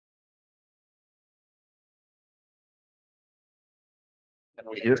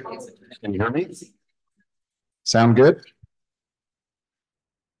Can you hear me? Sound good?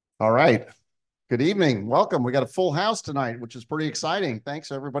 All right. Good evening. Welcome. We got a full house tonight, which is pretty exciting.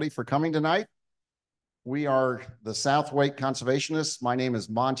 Thanks everybody for coming tonight. We are the South Wake Conservationists. My name is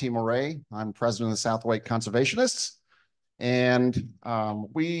Monty Murray. I'm president of the South Wake Conservationists. And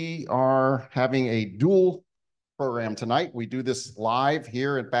we are having a dual program tonight. We do this live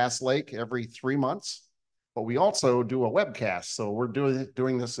here at Bass Lake every 3 months, but we also do a webcast. So we're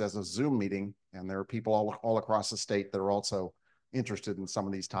doing this as a Zoom meeting, and there are people all across the state that are also interested in some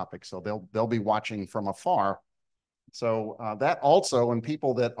of these topics. So they'll be watching from afar. So that also, and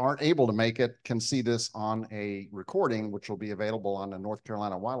people that aren't able to make it can see this on a recording, which will be available on the North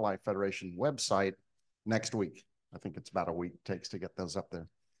Carolina Wildlife Federation website next week. I think it's about a week it takes to get those up there.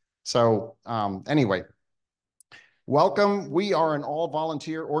 So anyway, welcome. We are an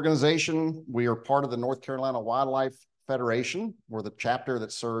all-volunteer organization. We are part of the North Carolina Wildlife Federation. We're the chapter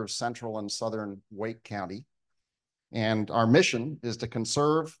that serves Central and Southern Wake County. And our mission is to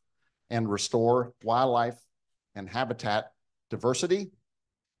conserve and restore wildlife and habitat diversity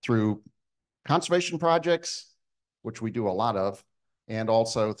through conservation projects, which we do a lot of, and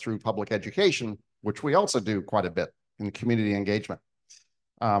also through public education, which we also do quite a bit in community engagement.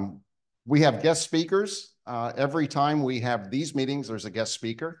 We have guest speakers. Every time we have these meetings, there's a guest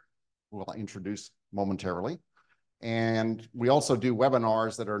speaker who I'll introduce momentarily. And we also do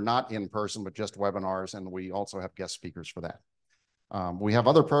webinars that are not in person, but just webinars, and we also have guest speakers for that. We have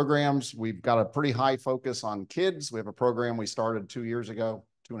other programs. We've got a pretty high focus on kids. We have a program we started 2 years ago,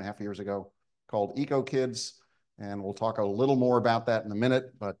 2.5 years ago, called Eco Kids, and we'll talk a little more about that in a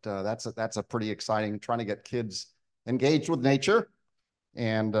minute, but that's a pretty exciting, trying to get kids engaged with nature.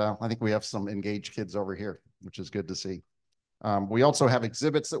 And I think we have some engaged kids over here, which is good to see. We also have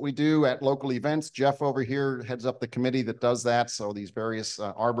exhibits that we do at local events. Jeff over here heads up the committee that does that. So these various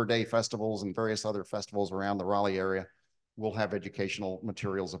Arbor Day festivals and various other festivals around the Raleigh area will have educational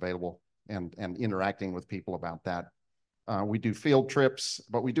materials available and interacting with people about that. We do field trips,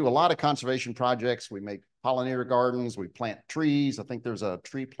 but we do a lot of conservation projects. We make pollinator gardens. We plant trees. I think there's a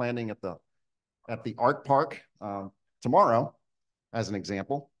tree planting at the art park tomorrow, as an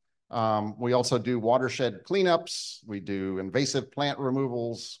example. We also do watershed cleanups. We do invasive plant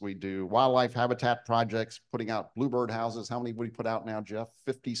removals. We do wildlife habitat projects, putting out bluebird houses. How many would we put out now, Jeff?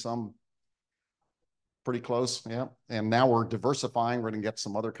 50 some? Pretty close, yeah. And now we're diversifying. We're going to get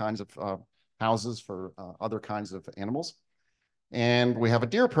some other kinds of houses for other kinds of animals. And we have a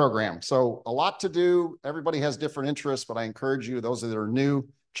deer program. So a lot to do. Everybody has different interests, but I encourage you, those that are new,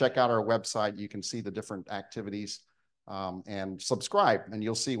 check out our website. You can see the different activities. And subscribe, and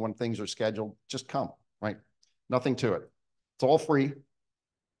you'll see when things are scheduled. Just come, right? Nothing to it. It's all free.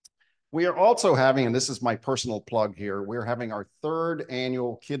 We are also having, and this is my personal plug here, we're having our 3rd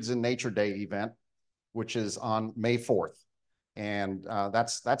annual Kids in Nature Day event, which is on May 4th. And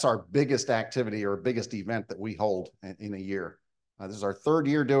that's our biggest activity or biggest event that we hold in a year. This is our 3rd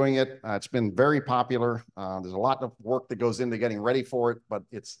year doing it. It's been very popular. There's a lot of work that goes into getting ready for it, but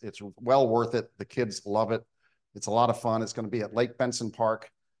it's well worth it. The kids love it. It's a lot of fun. It's going to be at Lake Benson Park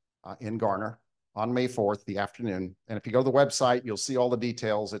in Garner on May 4th, the afternoon. And if you go to the website, you'll see all the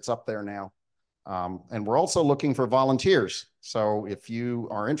details. It's up there now. And we're also looking for volunteers. So if you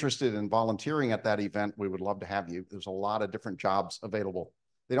are interested in volunteering at that event, we would love to have you. There's a lot of different jobs available.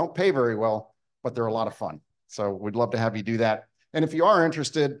 They don't pay very well, but they're a lot of fun. So we'd love to have you do that. And if you are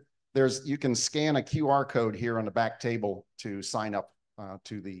interested, you can scan a QR code here on the back table to sign up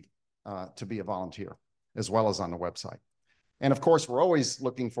to be a volunteer, as well as on the website. And of course, we're always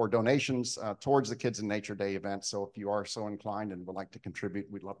looking for donations towards the Kids in Nature Day event. So if you are so inclined and would like to contribute,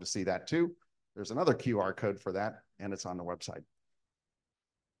 we'd love to see that too. There's another QR code for that, and it's on the website.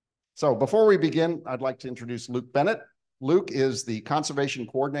 So before we begin, I'd like to introduce Luke Bennett. Luke is the conservation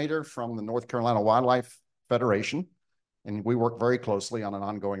coordinator from the North Carolina Wildlife Federation, and we work very closely on an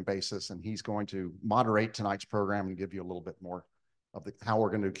ongoing basis, and he's going to moderate tonight's program and give you a little bit more of how we're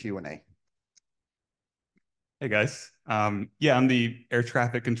going to do Q&A. Hey guys. Yeah, I'm the air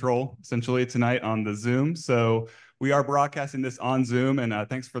traffic control essentially tonight on the Zoom. So we are broadcasting this on Zoom, and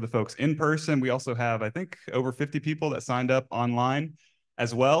thanks for the folks in person. We also have, I think, over 50 people that signed up online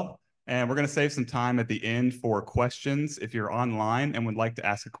as well. And we're going to save some time at the end for questions. If you're online and would like to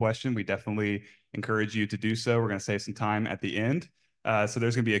ask a question, we definitely encourage you to do so. We're going to save some time at the end. So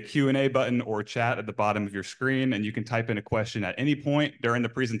there's going to be a Q&A button or chat at the bottom of your screen, and you can type in a question at any point during the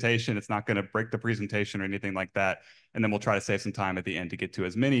presentation. It's not going to break the presentation or anything like that. And then we'll try to save some time at the end to get to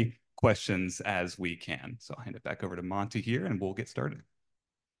as many questions as we can. So I'll hand it back over to Monty here, and we'll get started.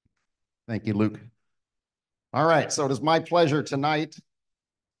 Thank you, Luke. All right, so it is my pleasure tonight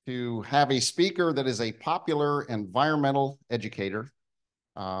to have a speaker that is a popular environmental educator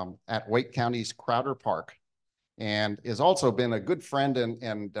at Wake County's Crowder Park, and has also been a good friend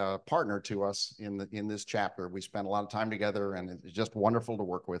and partner to us in this chapter. We spent a lot of time together, and it's just wonderful to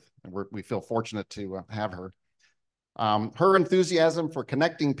work with. And we feel fortunate to have her. Her enthusiasm for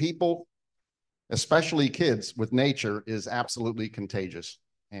connecting people, especially kids, with nature is absolutely contagious.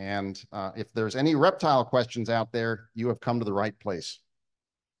 And if there's any reptile questions out there, you have come to the right place.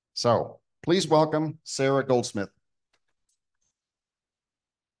 So please welcome Sarah Goldsmith.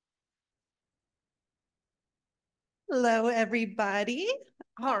 Hello, everybody.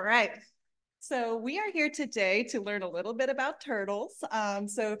 All right. So we are here today to learn a little bit about turtles.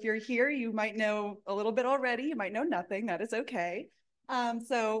 So if you're here, you might know a little bit already. You might know nothing. That is okay.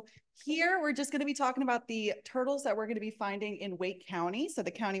 So here we're just going to be talking about the turtles that we're going to be finding in Wake County, so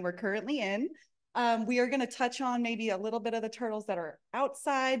the county we're currently in. We are going to touch on maybe a little bit of the turtles that are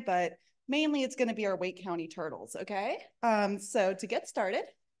outside, but mainly it's going to be our Wake County turtles, okay? So to get started,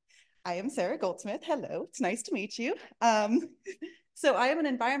 I am Sarah Goldsmith. Hello, it's nice to meet you. So I am an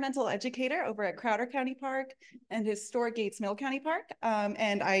environmental educator over at Crowder County Park and historic Gates Mill County Park.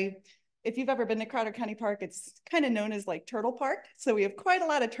 If you've ever been to Crowder County Park, it's kind of known as like Turtle Park. So we have quite a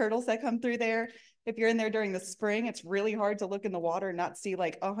lot of turtles that come through there. If you're in there during the spring, it's really hard to look in the water and not see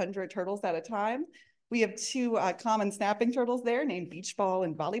like 100 turtles at a time. We have two common snapping turtles there named beach ball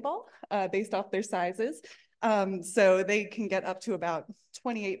and volleyball based off their sizes. So they can get up to about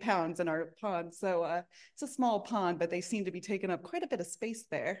 28 pounds in our pond. So it's a small pond, but they seem to be taking up quite a bit of space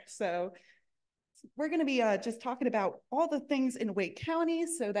there. So we're going to be just talking about all the things in Wake County.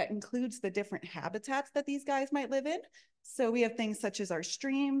 So that includes the different habitats that these guys might live in. So we have things such as our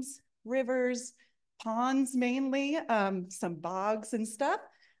streams, rivers, ponds mainly, some bogs and stuff.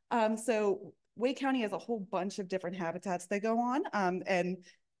 So Wake County has a whole bunch of different habitats that go on, and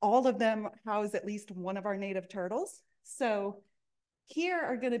all of them house at least one of our native turtles. So here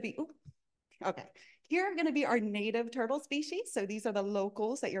are going to be, here are going to be our native turtle species. So these are the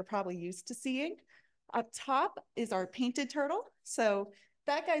locals that you're probably used to seeing. Up top is our painted turtle. So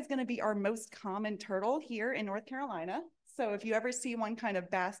that guy's going to be our most common turtle here in North Carolina. So if you ever see one kind of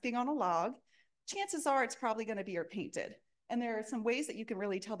basking on a log, chances are it's probably going to be our painted. And there are some ways that you can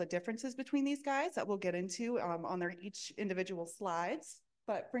really tell the differences between these guys that we'll get into on their each individual slides.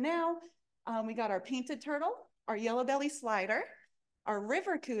 But for now, we got our painted turtle, our yellow belly slider, our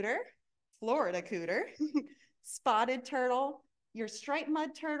river cooter, Florida cooter, spotted turtle, your striped mud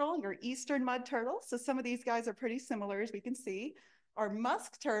turtle, your eastern mud turtle. So some of these guys are pretty similar, as we can see. Our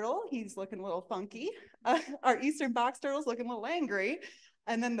musk turtle, he's looking a little funky. Our eastern box turtle's looking a little angry.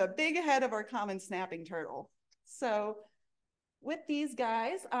 And then the big head of our common snapping turtle. So with these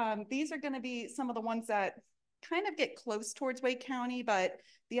guys, these are going to be some of the ones that kind of get close towards Wake County, but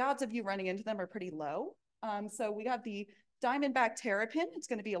the odds of you running into them are pretty low. So we got the diamondback terrapin. It's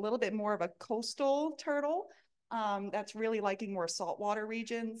going to be a little bit more of a coastal turtle. That's really liking more saltwater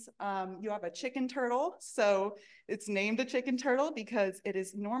regions. You have a chicken turtle. So it's named a chicken turtle because it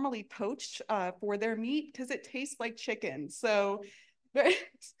is normally poached for their meat because it tastes like chicken. So very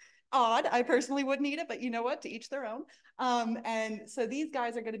odd. I personally wouldn't eat it, but you know what? To each their own. And so these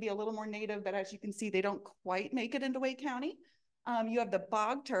guys are going to be a little more native, but as you can see, they don't quite make it into Wake County. You have the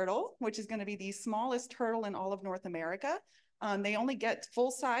bog turtle, which is going to be the smallest turtle in all of North America. They only get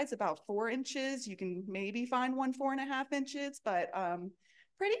full size about 4 inches. You can maybe find one 4.5 inches, but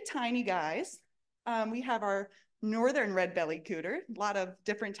pretty tiny guys. We have our northern red belly cooter, a lot of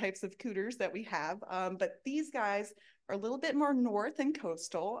different types of cooters that we have, but these guys are a little bit more north and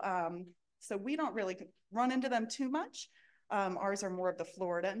coastal. So we don't really run into them too much. Ours are more of the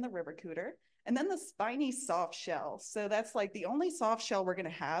Florida and the river cooter. And then the spiny soft shell. So that's like the only soft shell we're going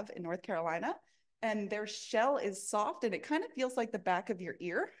to have in North Carolina. And their shell is soft and it kind of feels like the back of your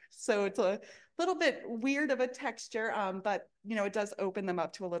ear. So it's a little bit weird of a texture, but you know, it does open them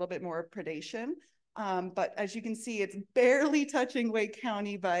up to a little bit more predation. But as you can see, it's barely touching Wake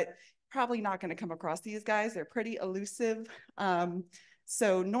County, but probably not going to come across these guys. They're pretty elusive.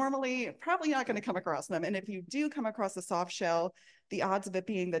 So normally, probably not going to come across them. And if you do come across a soft shell, the odds of it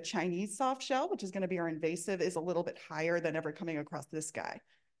being the Chinese soft shell, which is going to be our invasive, is a little bit higher than ever coming across this guy.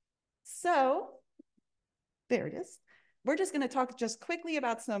 So there it is. We're just going to talk just quickly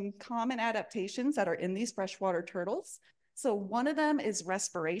about some common adaptations that are in these freshwater turtles. So one of them is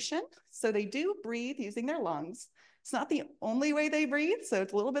respiration. So they do breathe using their lungs. It's not the only way they breathe. So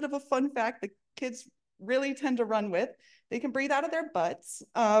it's a little bit of a fun fact that kids really tend to run with. They can breathe out of their butts.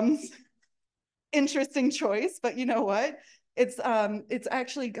 Interesting choice, but you know what? It's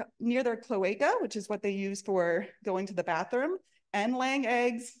actually near their cloaca, which is what they use for going to the bathroom. and laying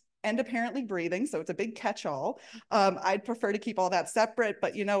eggs and apparently breathing. So it's a big catch-all. I'd prefer to keep all that separate,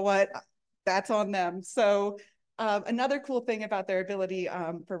 but you know what? That's on them. So another cool thing about their ability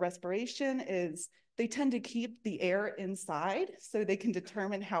for respiration is they tend to keep the air inside so they can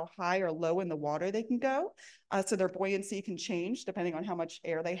determine how high or low in the water they can go. So their buoyancy can change depending on how much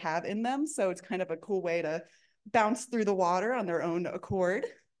air they have in them. So it's kind of a cool way to bounce through the water on their own accord.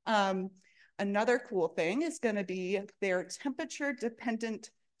 Another cool thing is going to be their temperature dependent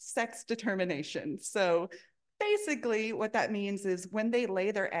sex determination. So basically what that means is when they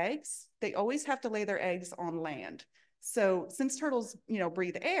lay their eggs, they always have to lay their eggs on land. So since turtles,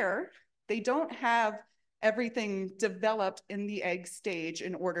 breathe air, they don't have everything developed in the egg stage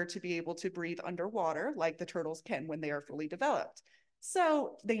in order to be able to breathe underwater like the turtles can when they are fully developed.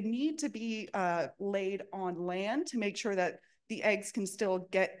 So they need to be laid on land to make sure that the eggs can still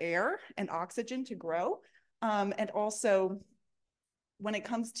get air and oxygen to grow. And also, when it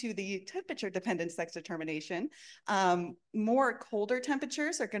comes to the temperature dependent sex determination, more colder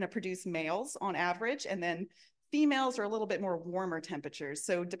temperatures are going to produce males on average, and then females are a little bit more warmer temperatures.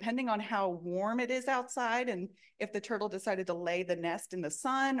 So depending on how warm it is outside, and if the turtle decided to lay the nest in the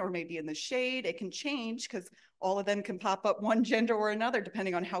sun or maybe in the shade, it can change because all of them can pop up one gender or another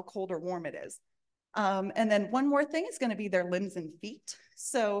depending on how cold or warm it is. And then one more thing is going to be their limbs and feet.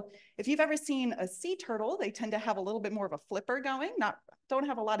 So if you've ever seen a sea turtle, they tend to have a little bit more of a flipper going, don't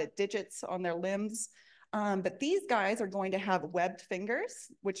have a lot of digits on their limbs. But these guys are going to have webbed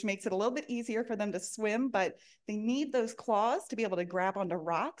fingers, which makes it a little bit easier for them to swim, but they need those claws to be able to grab onto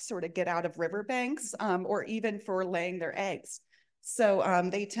rocks or to get out of riverbanks, or even for laying their eggs. So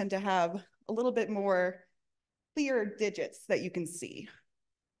they tend to have a little bit more clear digits that you can see.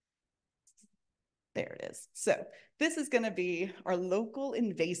 There it is. So this is going to be our local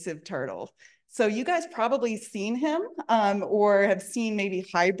invasive turtle. So you guys probably seen him or have seen maybe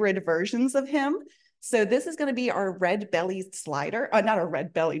hybrid versions of him. So this is going to be our red-bellied slider, not a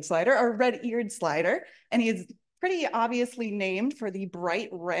red-bellied slider, our red-eared slider. And he's pretty obviously named for the bright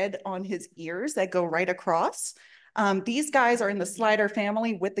red on his ears that go right across. These guys are in the slider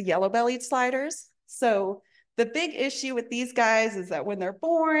family with the yellow-bellied sliders. So the big issue with these guys is that when they're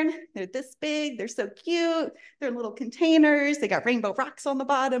born, they're this big, they're so cute, they're in little containers, they got rainbow rocks on the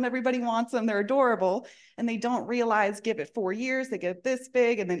bottom, everybody wants them, they're adorable, and they don't realize, give it 4 years, they get this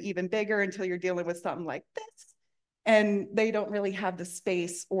big and then even bigger until you're dealing with something like this. And they don't really have the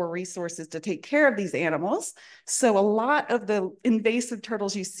space or resources to take care of these animals. So a lot of the invasive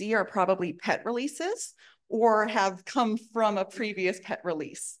turtles you see are probably pet releases or have come from a previous pet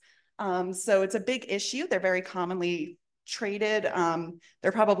release. So it's a big issue. They're very commonly traded.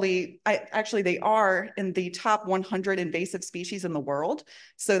 They're probably, they are in the top 100 invasive species in the world.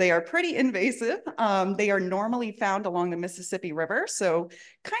 So they are pretty invasive. They are normally found along the Mississippi River. So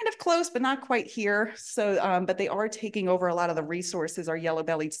kind of close, but not quite here. So, but they are taking over a lot of the resources our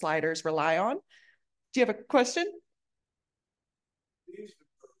yellow-bellied sliders rely on. Do you have a question?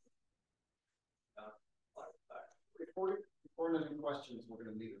 Before any questions, we're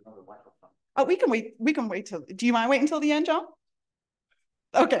going to need another microphone. Oh, we can wait. We can wait till. Do you mind waiting until the end, John?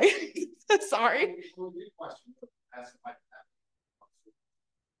 Okay. Sorry.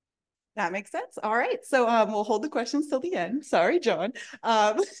 That makes sense. All right. So we'll hold the questions till the end. Sorry, John.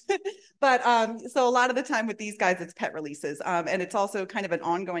 So a lot of the time with these guys, it's pet releases. And it's also kind of an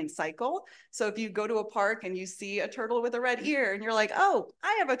ongoing cycle. So if you go to a park and you see a turtle with a red ear and you're like, oh,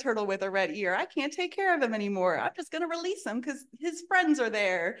 I have a turtle with a red ear, I can't take care of him anymore, I'm just going to release him because his friends are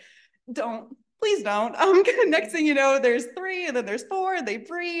there. Please don't. Next thing you know, there's 3 and then there's 4 and they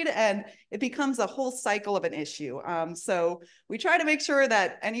breed and it becomes a whole cycle of an issue. So we try to make sure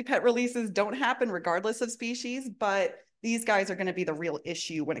that any pet releases don't happen regardless of species, but these guys are going to be the real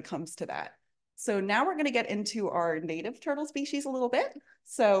issue when it comes to that. So now we're going to get into our native turtle species a little bit.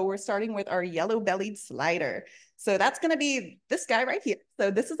 So we're starting with our yellow-bellied slider. So that's going to be this guy right here. So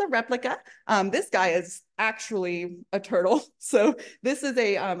this is a replica. This guy is actually a turtle. So this is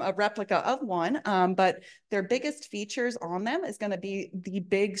a replica of one, but their biggest features on them is going to be the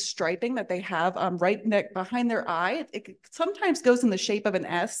big striping that they have right behind their eye. It sometimes goes in the shape of an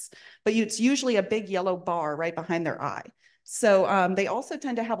S, but it's usually a big yellow bar right behind their eye. So they also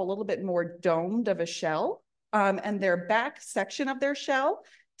tend to have a little bit more domed of a shell, and their back section of their shell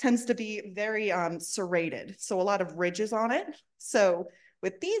tends to be very serrated. So a lot of ridges on it. So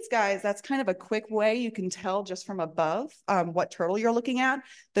with these guys, that's kind of a quick way you can tell just from above what turtle you're looking at.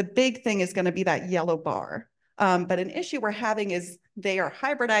 The big thing is going to be that yellow bar. But an issue we're having is they are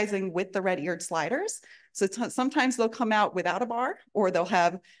hybridizing with the red-eared sliders. So sometimes they'll come out without a bar, or they'll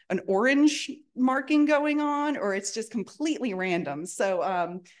have an orange marking going on, or it's just completely random.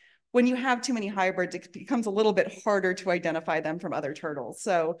 So when you have too many hybrids, it becomes a little bit harder to identify them from other turtles.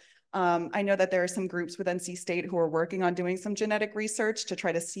 So I know that there are some groups with NC State who are working on doing some genetic research to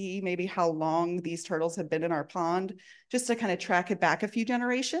try to see maybe how long these turtles have been in our pond, just to kind of track it back a few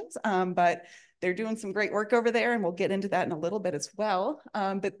generations. But they're doing some great work over there, and we'll get into that in a little bit as well.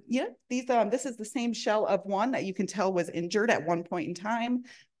 But yeah, this is the same shell of one that you can tell was injured at one point in time,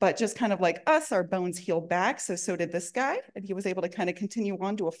 but just kind of like us, our bones healed back. So did this guy, and he was able to kind of continue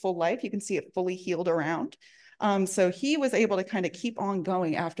on to a full life. You can see it fully healed around. So he was able to kind of keep on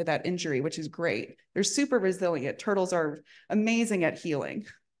going after that injury, which is great. They're super resilient. Turtles are amazing at healing.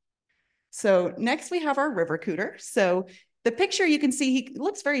 So next we have our river cooter. So the picture you can see, he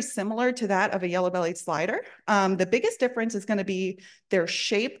looks very similar to that of a yellow-bellied slider. The biggest difference is going to be their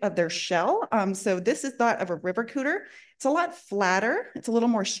shape of their shell. So this is that of a river cooter. It's a lot flatter. It's a little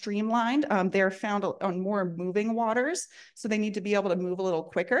more streamlined. They're found on more moving waters, so they need to be able to move a little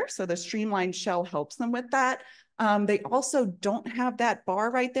quicker. So the streamlined shell helps them with that. They also don't have that bar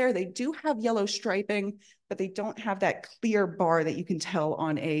right there. They do have yellow striping, but they don't have that clear bar that you can tell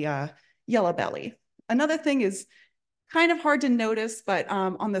on a yellow belly. Another thing is kind of hard to notice, but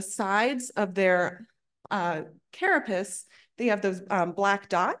on the sides of their carapace, they have those black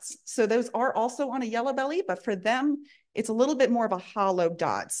dots. So those are also on a yellow belly, but for them, it's a little bit more of a hollow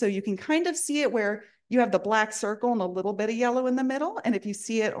dot. So you can kind of see it where you have the black circle and a little bit of yellow in the middle. And if you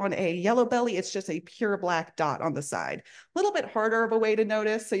see it on a yellow belly, it's just a pure black dot on the side. A little bit harder of a way to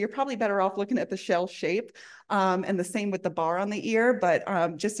notice. So you're probably better off looking at the shell shape, and the same with the bar on the ear. But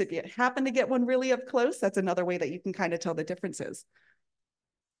just if you happen to get one really up close, that's another way that you can kind of tell the differences.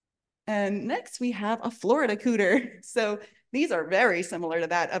 And next we have a Florida cooter. So these are very similar to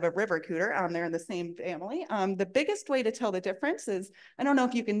that of a river cooter. They're in the same family. The biggest way to tell the difference is, I don't know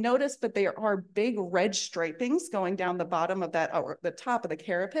if you can notice, but there are big red stripings going down the bottom of that, or the top of the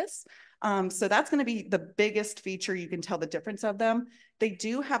carapace. So that's going to be the biggest feature you can tell the difference of them. They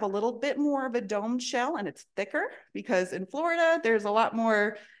do have a little bit more of a domed shell, and it's thicker because in Florida, there's a lot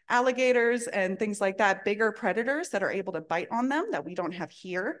more alligators and things like that, bigger predators that are able to bite on them that we don't have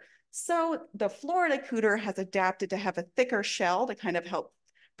here. So the Florida cooter has adapted to have a thicker shell to kind of help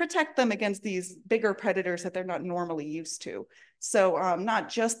protect them against these bigger predators that they're not normally used to. So not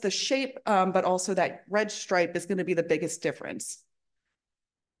just the shape, but also that red stripe is going to be the biggest difference.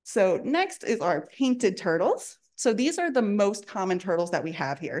 So next is our painted turtles. So these are the most common turtles that we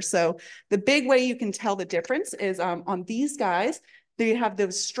have here. So the big way you can tell the difference is on these guys, they have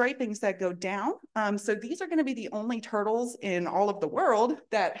those stripings that go down. So these are going to be the only turtles in all of the world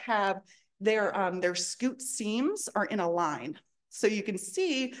that have their scoot seams are in a line. So you can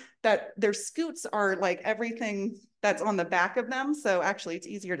see that their scoots are like everything that's on the back of them. So actually it's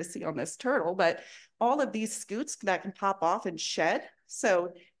easier to see on this turtle, but all of these scoots that can pop off and shed.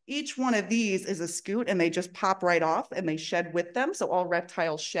 So each one of these is a scoot, and they just pop right off and they shed with them. So all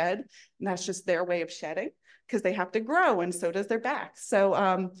reptiles shed, and that's just their way of shedding, because they have to grow, and so does their back.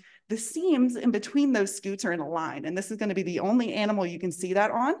 So the seams in between those scoots are in a line, and this is going to be the only animal you can see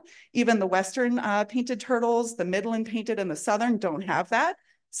that on. Even the Western painted turtles, the Midland painted and the Southern don't have that.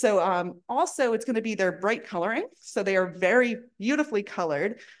 So also it's going to be their bright coloring. So they are very beautifully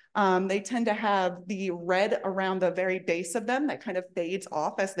colored. They tend to have the red around the very base of them that kind of fades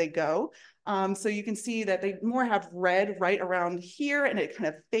off as they go. So you can see that they more have red right around here, and it kind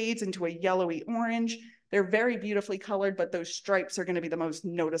of fades into a yellowy orange. They're very beautifully colored, but those stripes are going to be the most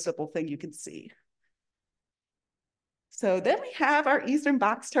noticeable thing you can see. So then we have our Eastern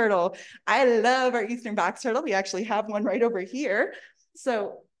box turtle. I love our Eastern box turtle. We actually have one right over here.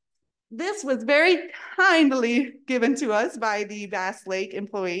 So this was very kindly given to us by the Bass Lake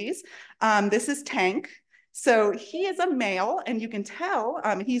employees. This is Tank. So he is a male, and you can tell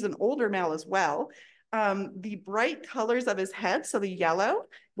he's an older male as well. The bright colors of his head, so the yellow,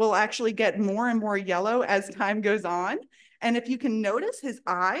 will actually get more and more yellow as time goes on. And if you can notice, his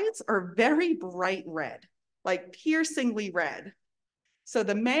eyes are very bright red, like piercingly red. So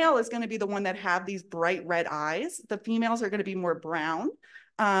the male is going to be the one that have these bright red eyes. The females are going to be more brown.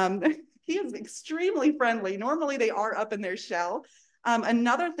 He is extremely friendly. Normally they are up in their shell.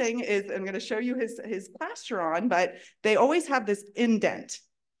 Another thing is, I'm going to show you his plastron, but they always have this indent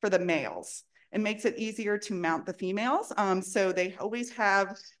for the males. It makes it easier to mount the females. So they always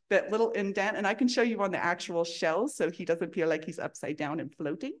have that little indent, and I can show you on the actual shell so he doesn't feel like he's upside down and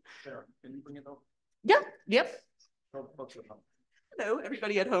floating. Sarah, can you bring it over? Yeah, yep. Hello,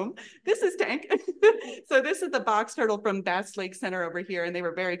 everybody at home. This is Tank. So this is the box turtle from Bass Lake Center over here, and they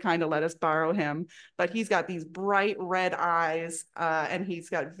were very kind to let us borrow him. But he's got these bright red eyes, and he's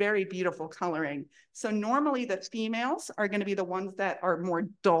got very beautiful coloring. So normally the females are going to be the ones that are more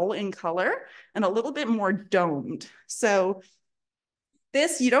dull in color and a little bit more domed. So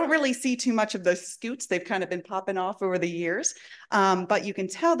this, you don't really see too much of the scutes. They've kind of been popping off over the years, but you can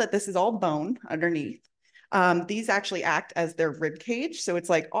tell that this is all bone underneath. These actually act as their rib cage. So it's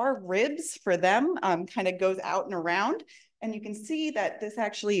like our ribs for them kind of goes out and around. And you can see that this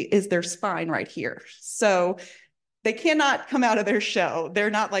actually is their spine right here. So they cannot come out of their shell. They're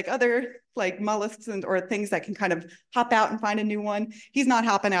not like other like mollusks or things that can kind of hop out and find a new one. He's not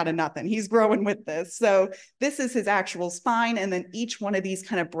hopping out of nothing. He's growing with this. So this is his actual spine. And then each one of these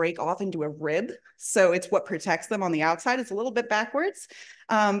kind of break off into a rib. So it's what protects them on the outside. It's a little bit backwards,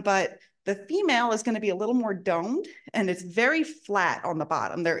 but the female is going to be a little more domed and it's very flat on the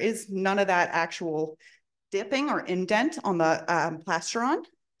bottom. There is none of that actual dipping or indent on the plastron.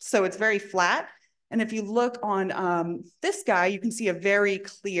 So it's very flat. And if you look on this guy, you can see a very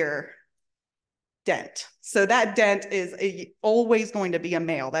clear dent. So that dent is always going to be a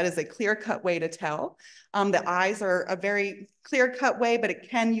male. That is a clear-cut way to tell. The eyes are a very clear-cut way, but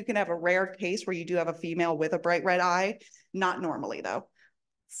you can have a rare case where you do have a female with a bright red eye. Not normally, though.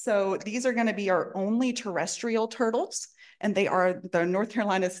 So these are going to be our only terrestrial turtles, and they are the North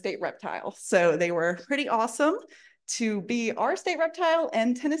Carolina state reptile. So they were pretty awesome to be our state reptile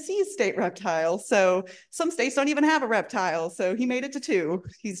and Tennessee's state reptile. So some states don't even have a reptile. So he made it to 2.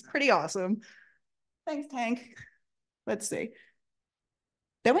 He's pretty awesome. Thanks, Tank. Let's see.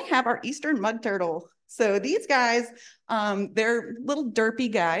 Then we have our eastern mud turtle. So these guys, they're little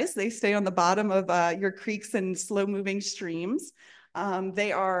derpy guys. They stay on the bottom of your creeks and slow moving streams.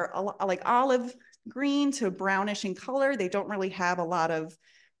 They are like olive green to brownish in color. They don't really have a lot of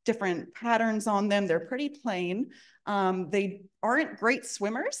different patterns on them. They're pretty plain. They aren't great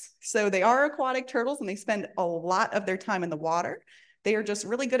swimmers. So they are aquatic turtles and they spend a lot of their time in the water. They are just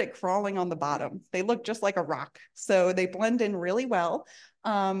really good at crawling on the bottom. They look just like a rock. So they blend in really well.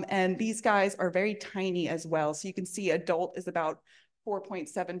 And these guys are very tiny as well. So you can see adult is about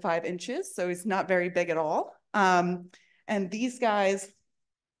 4.75 inches. So he's not very big at all. And these guys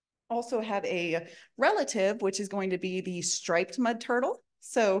also have a relative, which is going to be the striped mud turtle.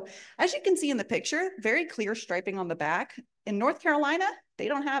 So as you can see in the picture, very clear striping on the back. In North Carolina, they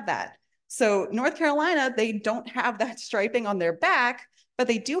don't have that. So North Carolina, they don't have that striping on their back, but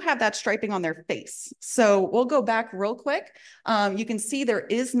they do have that striping on their face. So we'll go back real quick. You can see there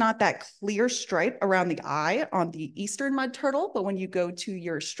is not that clear stripe around the eye on the eastern mud turtle, but when you go to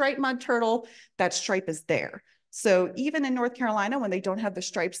your striped mud turtle, that stripe is there. So even in North Carolina, when they don't have the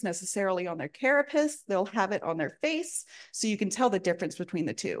stripes necessarily on their carapace, they'll have it on their face. So you can tell the difference between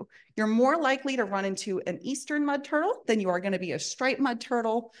the two. You're more likely to run into an eastern mud turtle than you are going to be a striped mud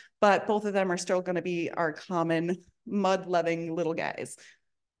turtle, but both of them are still going to be our common mud-loving little guys.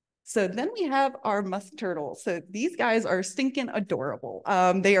 So then we have our musk turtles. So these guys are stinking adorable.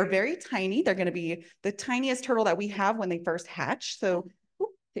 They are very tiny. They're going to be the tiniest turtle that we have when they first hatch. So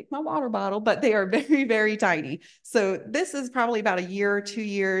take my water bottle, but they are very, very tiny. So this is probably about a year or 2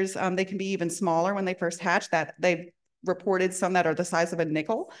 years. They can be even smaller when they first hatch. That they've reported some that are the size of a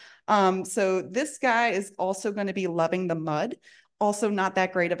nickel. So this guy is also going to be loving the mud, also not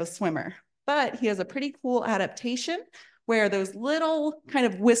that great of a swimmer, but he has a pretty cool adaptation where those little kind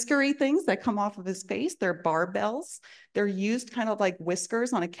of whiskery things that come off of his face, they're barbells. They're used kind of like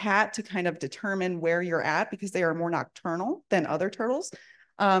whiskers on a cat to kind of determine where you're at because they are more nocturnal than other turtles.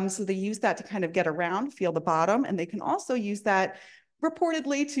 So they use that to kind of get around, feel the bottom, and they can also use that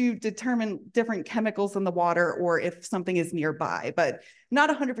reportedly to determine different chemicals in the water or if something is nearby, but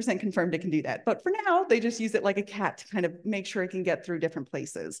not 100% confirmed it can do that. But for now, they just use it like a cat to kind of make sure it can get through different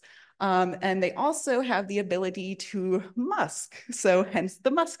places. And they also have the ability to musk. So hence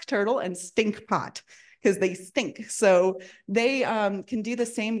the musk turtle and stink pot, because they stink. So they can do the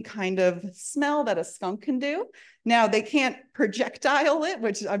same kind of smell that a skunk can do. Now they can't projectile it,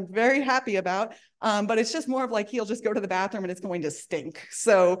 which I'm very happy about, but it's just more of like, he'll just go to the bathroom and it's going to stink.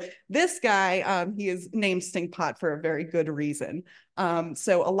 So this guy, he is named Stink Pot for a very good reason.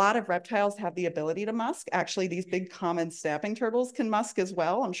 So a lot of reptiles have the ability to musk. Actually, these big common snapping turtles can musk as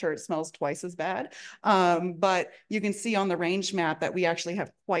well. I'm sure it smells twice as bad. But you can see on the range map that we actually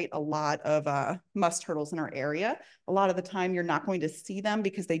have quite a lot of musk turtles in our area. A lot of the time you're not going to see them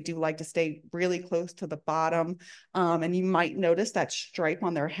because they do like to stay really close to the bottom. And you might notice that stripe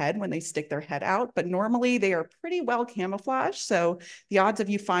on their head when they stick their head out, but normally they are pretty well camouflaged. So the odds of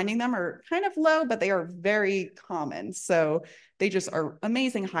you finding them are kind of low, but they are very common. So they just are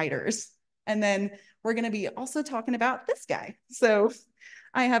amazing hiders. And then we're going to be also talking about this guy. So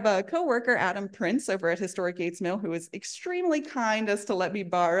I have a coworker, Adam Prince, over at Historic Gates Mill, who is extremely kind as to let me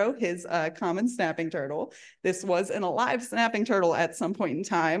borrow his common snapping turtle. This was an alive snapping turtle at some point in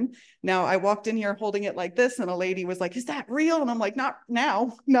time. Now, I walked in here holding it like this, and a lady was like, "Is that real?" And I'm like, "Not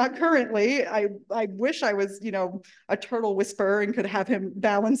now, not currently. I wish I was, a turtle whisperer and could have him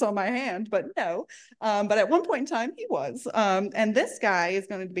balance on my hand, but no." But at one point in time, he was. And this guy is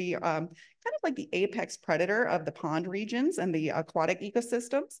going to be kind of like the apex predator of the pond regions and the aquatic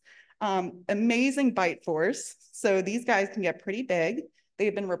ecosystems. Amazing bite force. So these guys can get pretty big.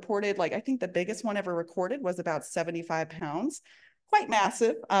 They've been reported, like I think the biggest one ever recorded was about 75 pounds. Quite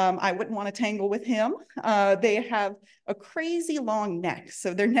massive. I wouldn't want to tangle with him. They have a crazy long neck.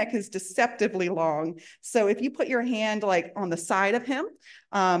 So their neck is deceptively long. So if you put your hand like on the side of him,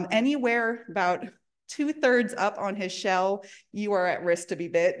 anywhere about 2/3 up on his shell, you are at risk to be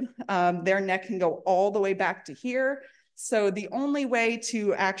bit. Their neck can go all the way back to here. So the only way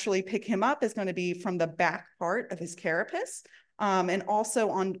to actually pick him up is going to be from the back part of his carapace. And also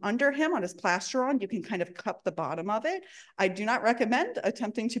under him, on his plastron, you can kind of cup the bottom of it. I do not recommend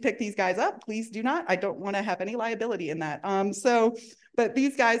attempting to pick these guys up. Please do not. I don't want to have any liability in that. But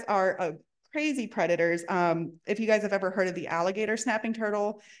these guys are crazy predators. If you guys have ever heard of the alligator snapping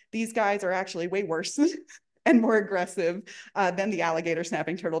turtle, these guys are actually way worse and more aggressive than the alligator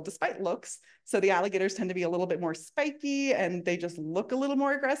snapping turtle, despite looks. So the alligators tend to be a little bit more spiky and they just look a little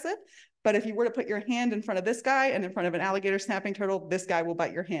more aggressive. But if you were to put your hand in front of this guy and in front of an alligator snapping turtle, this guy will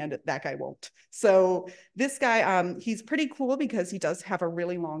bite your hand, that guy won't. So this guy, he's pretty cool because he does have a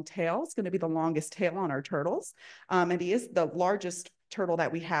really long tail. It's going to be the longest tail on our turtles. And he is the largest turtle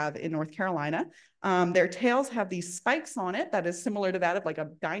that we have in North Carolina. Their tails have these spikes on it that is similar to that of like a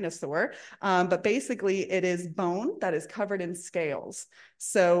dinosaur, but basically it is bone that is covered in scales.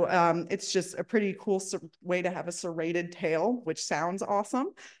 So it's just a pretty cool way to have a serrated tail, which sounds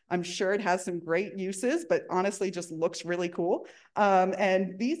awesome. I'm sure it has some great uses, but honestly just looks really cool.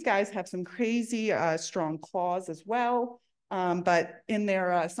 And these guys have some crazy strong claws as well. But in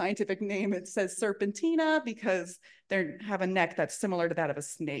their scientific name, it says serpentina because they have a neck that's similar to that of a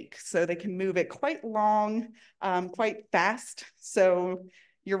snake. So they can move it quite long, quite fast. So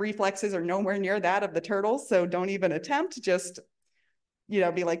your reflexes are nowhere near that of the turtles. So don't even attempt, just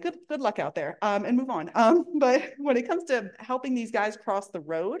be like, good luck out there, and move on. But when it comes to helping these guys cross the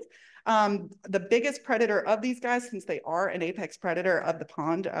road, the biggest predator of these guys, since they are an apex predator of the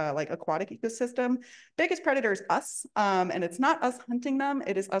pond, like aquatic ecosystem, biggest predator is us. And it's not us hunting them,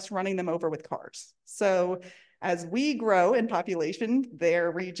 it is us running them over with cars. So as we grow in population,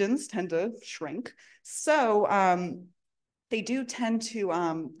 their regions tend to shrink. So they do tend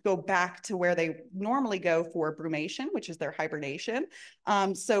to go back to where they normally go for brumation, which is their hibernation.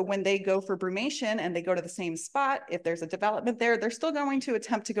 So when they go for brumation and they go to the same spot, if there's a development there, they're still going to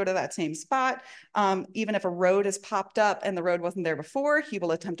attempt to go to that same spot. Even if a road has popped up and the road wasn't there before, he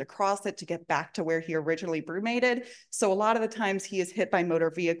will attempt to cross it to get back to where he originally brumated. So a lot of the times he is hit by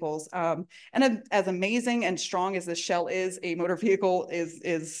motor vehicles. And as amazing and strong as this shell is, a motor vehicle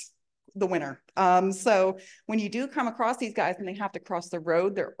is the winner. So when you do come across these guys and they have to cross the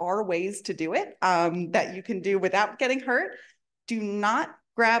road, there are ways to do it that you can do without getting hurt. Do not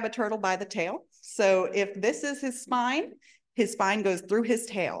grab a turtle by the tail. So if this is his spine goes through his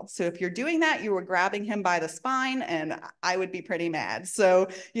tail. So if you're doing that, you were grabbing him by the spine, and I would be pretty mad. So,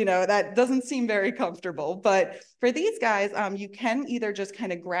 that doesn't seem very comfortable. But for these guys, you can either just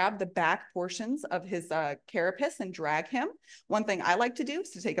kind of grab the back portions of his carapace and drag him. One thing I like to do is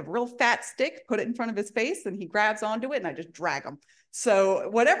to take a real fat stick, put it in front of his face, and he grabs onto it, and I just drag him. So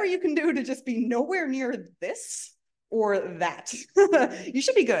whatever you can do to just be nowhere near this or that, you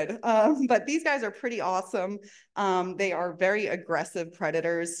should be good. But these guys are pretty awesome. They are very aggressive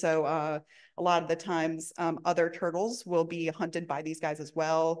predators. So a lot of the times other turtles will be hunted by these guys as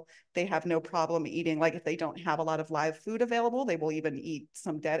well. They have no problem eating, like if they don't have a lot of live food available, they will even eat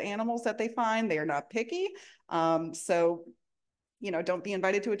some dead animals that they find. They are not picky. So don't be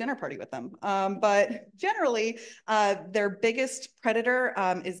invited to a dinner party with them. But generally, their biggest predator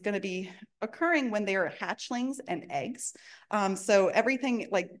is going to be occurring when they are hatchlings and eggs. So everything,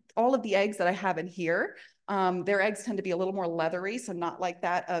 like all of the eggs that I have in here, their eggs tend to be a little more leathery, so not like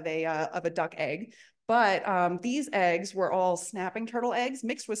that of a duck egg. But these eggs were all snapping turtle eggs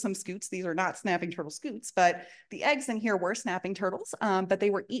mixed with some scoots. These are not snapping turtle scoots, but the eggs in here were snapping turtles, but they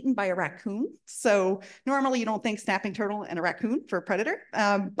were eaten by a raccoon. So normally you don't think snapping turtle and a raccoon for a predator,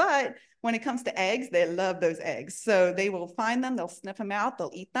 but when it comes to eggs, they love those eggs. So they will find them, they'll sniff them out,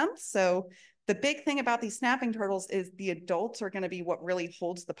 they'll eat them. So the big thing about these snapping turtles is the adults are going to be what really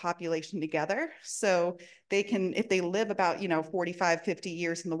holds the population together. So they can, if they live about, 45, 50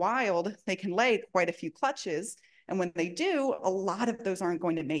 years in the wild, they can lay quite a few clutches. And when they do, a lot of those aren't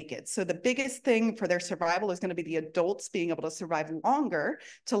going to make it. So the biggest thing for their survival is going to be the adults being able to survive longer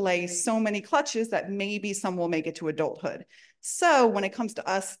to lay so many clutches that maybe some will make it to adulthood. So when it comes to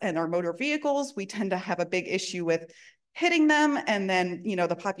us and our motor vehicles, we tend to have a big issue with hitting them, and then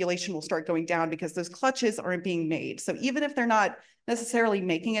the population will start going down because those clutches aren't being made. So even if they're not necessarily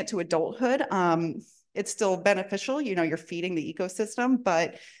making it to adulthood, it's still beneficial. You're feeding the ecosystem,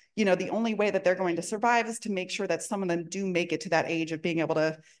 but the only way that they're going to survive is to make sure that some of them do make it to that age of being able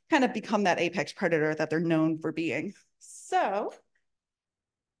to kind of become that apex predator that they're known for being. So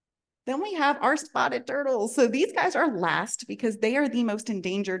then we have our spotted turtles. So these guys are last because they are the most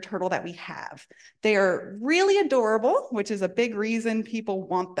endangered turtle that we have. They are really adorable, which is a big reason people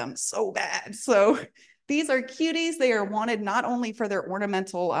want them so bad. So these are cuties. They are wanted not only for their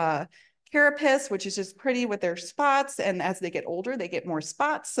ornamental carapace, which is just pretty with their spots. And as they get older, they get more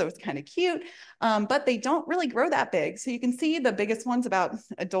spots. So it's kind of cute, but they don't really grow that big. So you can see the biggest one's about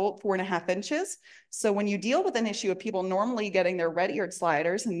adult 4.5 inches. So when you deal with an issue of people normally getting their red-eared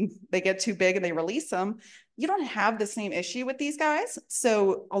sliders and they get too big and they release them, you don't have the same issue with these guys.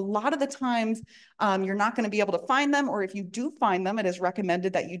 So a lot of the times you're not going to be able to find them, or if you do find them, it is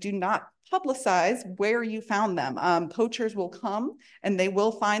recommended that you do not publicize where you found them. Poachers will come and they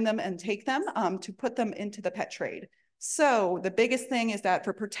will find them and take them to put them into the pet trade. So the biggest thing is that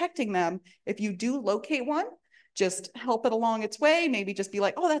for protecting them, if you do locate one, just help it along its way. Maybe just be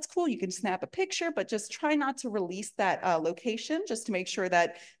like, oh, that's cool. You can snap a picture, but just try not to release that location just to make sure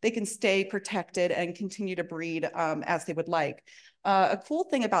that they can stay protected and continue to breed as they would like. A cool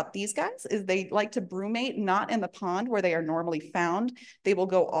thing about these guys is they like to brumate not in the pond where they are normally found. They will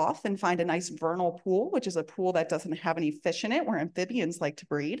go off and find a nice vernal pool, which is a pool that doesn't have any fish in it, where amphibians like to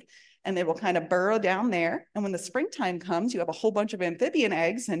breed. And they will kind of burrow down there. And when the springtime comes, you have a whole bunch of amphibian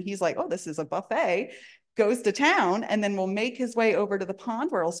eggs. And he's like, oh, this is a buffet. Goes to town and then will make his way over to the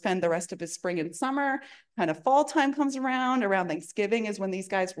pond where he'll spend the rest of his spring and summer. Kind of fall time comes around Thanksgiving is when these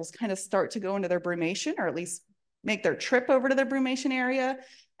guys will kind of start to go into their brumation, or at least make their trip over to their brumation area.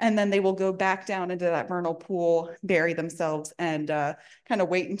 And then they will go back down into that vernal pool, bury themselves, and kind of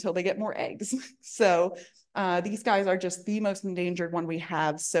wait until they get more eggs. So these guys are just the most endangered one we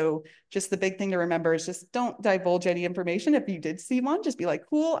have. So just the big thing to remember is just don't divulge any information. If you did see one, just be like,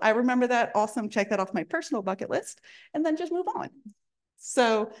 cool, I remember that. Awesome. Check that off my personal bucket list, and then just move on.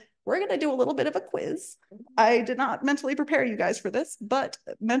 So we're going to do a little bit of a quiz. I did not mentally prepare you guys for this, but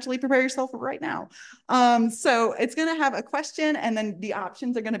mentally prepare yourself for right now. So it's going to have a question, and then the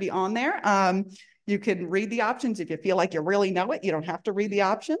options are going to be on there. You can read the options if you feel like you really know it. You don't have to read the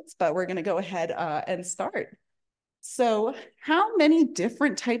options, but we're going to go ahead and start. So how many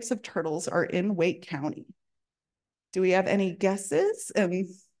different types of turtles are in Wake County? Do we have any guesses?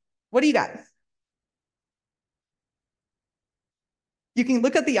 What do you got? You can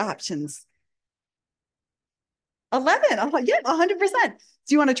look at the options. 11. Yeah, 100%. Do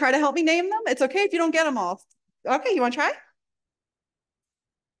you want to try to help me name them? It's okay if you don't get them all. Okay, you want to try?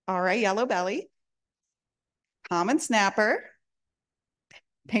 All right, yellow belly, common snapper,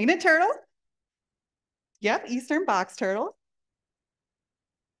 painted turtle. Yep, eastern box turtle.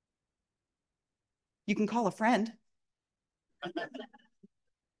 You can call a friend.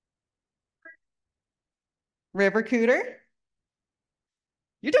 River cooter.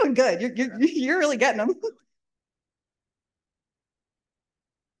 You're doing good. You're really getting them.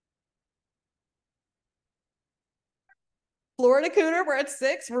 Florida cooter, we're at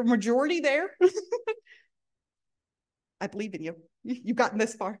 6. We're majority there. I believe in you. You've gotten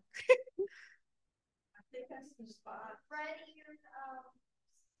this far. I think that's the spot.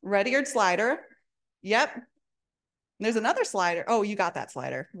 Red-eared slider. Yep. There's another slider. Oh, you got that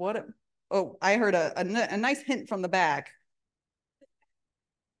slider. What? Oh, I heard a nice hint from the back.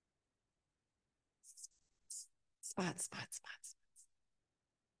 Spots.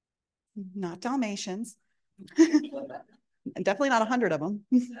 Not Dalmatians. And definitely not 100 of them.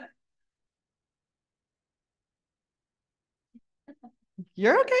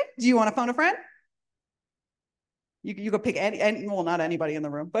 You're okay. Do you want to phone a friend? You go pick any, well, not anybody in the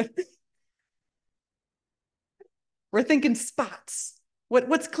room, but we're thinking spots.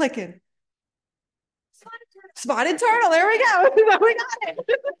 What's clicking? Spotted turtle. There we go. We got it.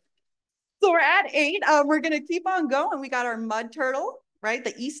 So we're at 8. We're going to keep on going. We got our mud turtle, right?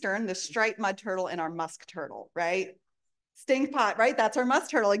 The eastern, the striped mud turtle, and our musk turtle, right? Stink pot, right? That's our musk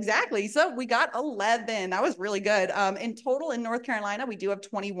turtle. Exactly. So we got 11. That was really good. In total in North Carolina, we do have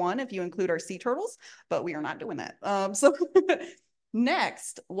 21 if you include our sea turtles, but we are not doing that. So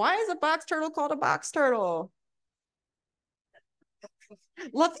next, why is a box turtle called a box turtle?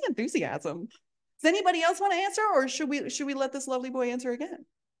 Love the enthusiasm. Does anybody else want to answer, or should we let this lovely boy answer again?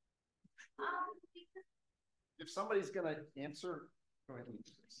 If somebody's going to answer, go ahead.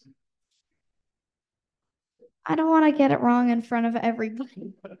 I don't want to get it wrong in front of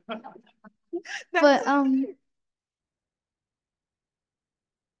everybody. But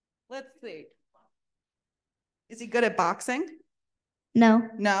let's see. Is he good at boxing? No.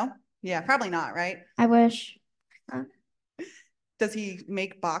 No? Yeah, probably not, right? I wish. Does he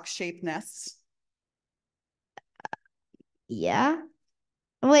make box-shaped nests? Yeah.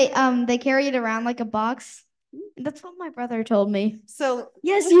 Wait, they carry it around like a box? That's what my brother told me. So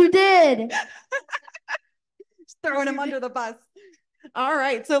yes, you did. Throwing him under the bus. All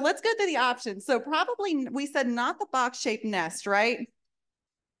right, so let's go through the options. So probably we said not the box-shaped nest, right?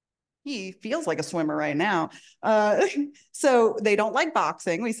 He feels like a swimmer right now. So they don't like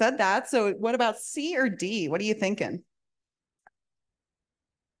boxing. We said that. So what about C or D? What are you thinking?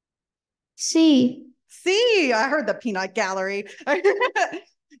 C. C. I heard the peanut gallery.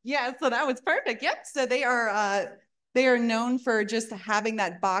 Yeah, so that was perfect. Yep. So they are known for just having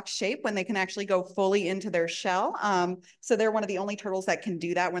that box shape when they can actually go fully into their shell. So they're one of the only turtles that can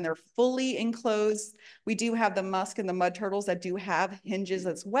do that when they're fully enclosed. We do have the musk and the mud turtles that do have hinges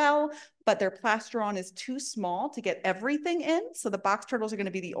as well, but their plastron is too small to get everything in. So the box turtles are going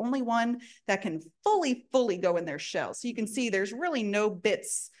to be the only one that can fully go in their shell. So you can see there's really no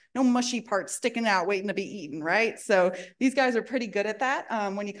bits, no mushy parts sticking out waiting to be eaten, right? So these guys are pretty good at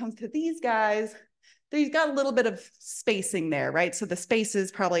that. When it comes to these guys, they've got a little bit of spacing there, right? So the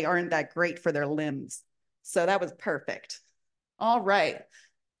spaces probably aren't that great for their limbs. So that was perfect. All right.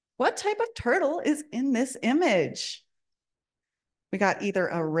 What type of turtle is in this image? We got either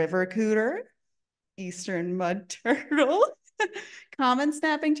a river cooter, eastern mud turtle, common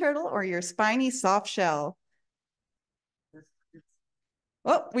snapping turtle, or your spiny soft shell.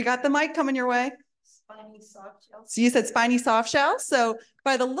 Oh, we got the mic coming your way. Spiny soft shell. So you said spiny soft shell. So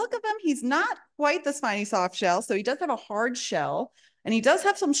by the look of him, he's not quite the spiny soft shell. So he does have a hard shell and he does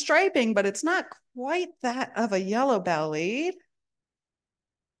have some striping, but it's not quite that of a yellow bellied.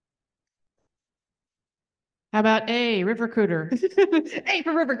 How about A, river cooter? A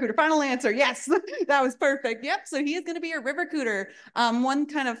for river cooter. Final answer. Yes, that was perfect. Yep. So he is going to be your river cooter. One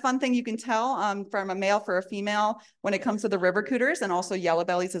kind of fun thing you can tell from a male for a female when it comes to the river cooters and also yellow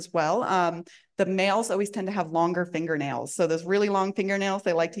bellies as well. The males always tend to have longer fingernails. So those really long fingernails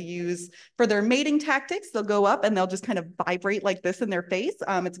they like to use for their mating tactics. They'll go up and they'll just kind of vibrate like this in their face.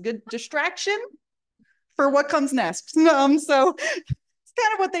 It's a good distraction for what comes next. So it's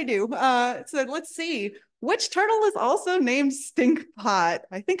kind of what they do. So let's see. Which turtle is also named Stinkpot?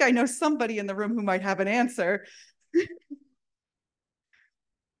 I think I know somebody in the room who might have an answer.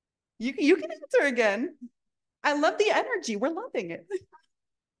 You can answer again. I love the energy. We're loving it.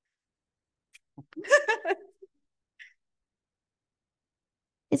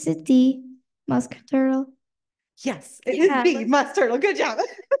 Is it D, musk turtle? Yes, it is the musk turtle. Good job.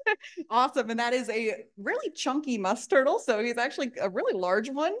 Awesome. And that is a really chunky musk turtle. So he's actually a really large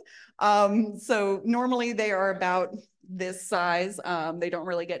one. So normally they are about this size. They don't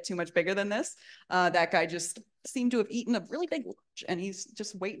really get too much bigger than this. That guy just seemed to have eaten a really big lunch and he's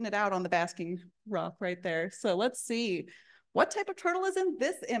just waiting it out on the basking rock right there. So let's see. What type of turtle is in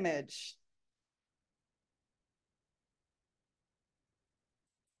this image?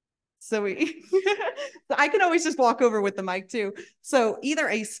 So I can always just walk over with the mic too. So either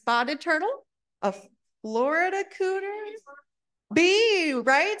a spotted turtle, a Florida cooter, B,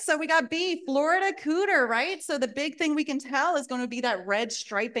 right? So we got B, Florida cooter, right? So the big thing we can tell is going to be that red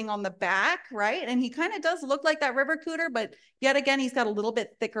striping on the back, right? And he kind of does look like that river cooter, but yet again, he's got a little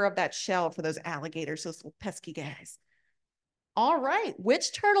bit thicker of that shell for those alligators, those little pesky guys. All right,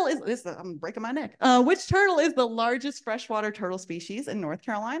 which turtle is this? I'm breaking my neck. Which turtle is the largest freshwater turtle species in North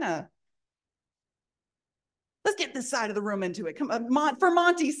Carolina? Let's get this side of the room into it. Come on, for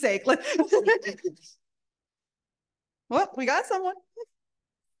Monty's sake. Well, we got someone.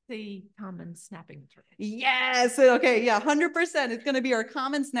 The common snapping turtle. Yes. Okay. Yeah. 100%. It's going to be our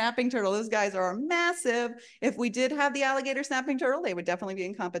common snapping turtle. Those guys are massive. If we did have the alligator snapping turtle, they would definitely be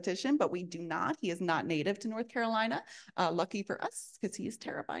in competition, but we do not. He is not native to North Carolina. Lucky for us because he is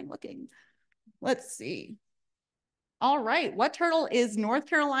terrifying looking. Let's see. All right, what turtle is North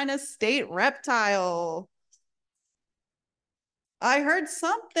Carolina's state reptile? I heard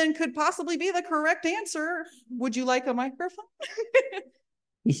something could possibly be the correct answer. Would you like a microphone?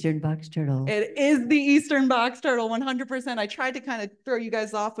 Eastern box turtle. It is the Eastern box turtle, 100%. I tried to kind of throw you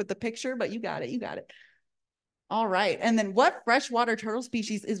guys off with the picture, but you got it, you got it. All right, and then what freshwater turtle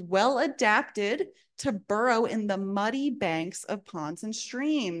species is well adapted to burrow in the muddy banks of ponds and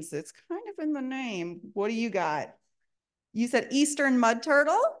streams? It's kind of in the name. What do you got? You said Eastern mud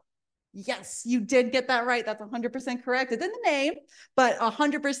turtle? Yes, you did get that right. That's 100% correct. It's in the name, but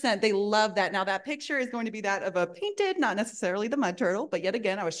 100%, they love that. Now that picture is going to be that of a painted, not necessarily the mud turtle, but yet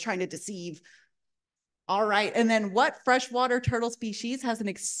again, I was trying to deceive. All right, and then what freshwater turtle species has an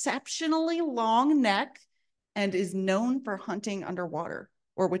exceptionally long neck and is known for hunting underwater,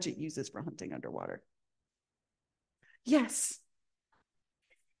 or which it uses for hunting underwater? Yes.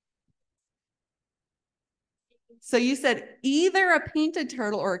 So you said either a painted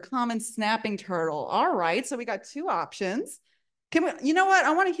turtle or a common snapping turtle. All right, so we got two options. Can we, you know what?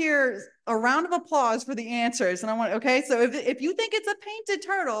 I want to hear a round of applause for the answers. And I want, okay, so if you think it's a painted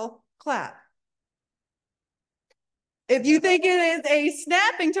turtle, clap. If you think it is a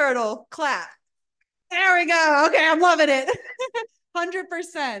snapping turtle, clap. There we go. Okay, I'm loving it.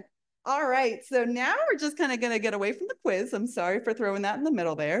 100%. All right, so now we're just kind of going to get away from the quiz. I'm sorry for throwing that in the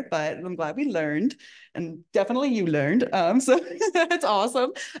middle there, but I'm glad we learned, and definitely you learned. So that's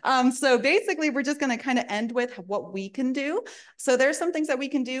awesome. So basically, we're just going to kind of end with what we can do. So there's some things that we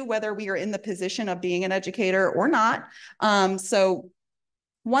can do, whether we are in the position of being an educator or not. So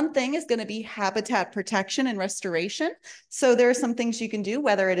one thing is going to be habitat protection and restoration. So there are some things you can do,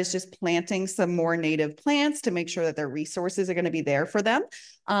 whether it is just planting some more native plants to make sure that their resources are going to be there for them.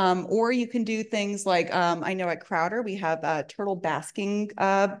 Or you can do things like, I know at Crowder, we have turtle basking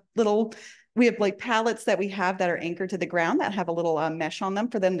we have like pallets that we have that are anchored to the ground that have a little mesh on them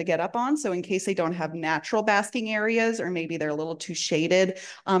for them to get up on. So in case they don't have natural basking areas, or maybe they're a little too shaded,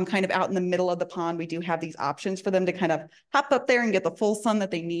 kind of out in the middle of the pond, we do have these options for them to kind of hop up there and get the full sun that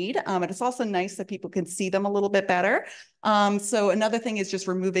they need. And it's also nice that people can see them a little bit better. So another thing is just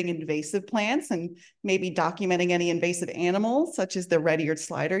removing invasive plants and maybe documenting any invasive animals, such as the red-eared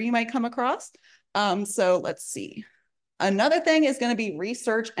slider you might come across. So let's see. Another thing is going to be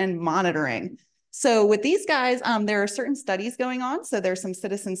research and monitoring. So with these guys, there are certain studies going on. So there's some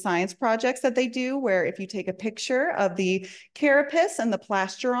citizen science projects that they do where if you take a picture of the carapace and the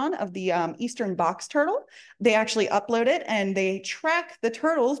plastron of the Eastern box turtle, they actually upload it and they track the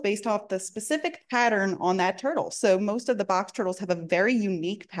turtles based off the specific pattern on that turtle. So most of the box turtles have a very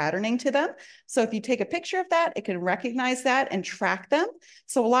unique patterning to them. So if you take a picture of that, it can recognize that and track them.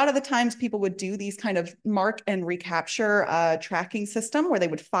 So a lot of the times people would do these kind of mark and recapture tracking system where they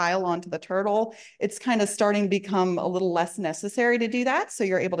would file onto the turtle. It's kind of starting to become a little less necessary to do that. So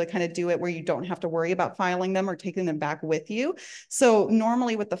you're able to kind of do it where you don't have to worry about filing them or taking them back with you. So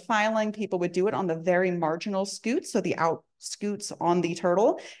normally with the filing, people would do it on the very marginal scutes, so the out scutes on the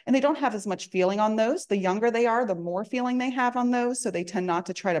turtle, and they don't have as much feeling on those. The younger they are, the more feeling they have on those, so they tend not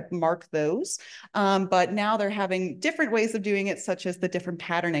to try to mark those. But now they're having different ways of doing it, such as the different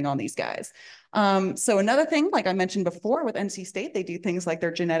patterning on these guys. So another thing, like I mentioned before with NC State, they do things like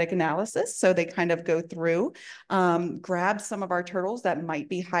their genetic analysis. So they kind of go through, grab some of our turtles that might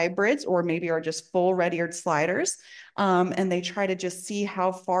be hybrids or maybe are just full red-eared sliders. And they try to just see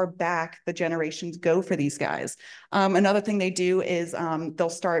how far back the generations go for these guys. Another thing they do is they'll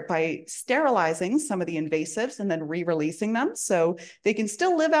start by sterilizing some of the invasives and then re-releasing them. So they can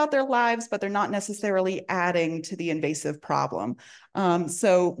still live out their lives, but they're not necessarily adding to the invasive problem.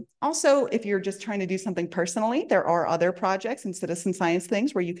 So also, if you're just trying to do something personally, there are other projects and citizen science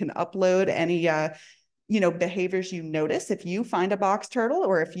things where you can upload any behaviors you notice. If you find a box turtle,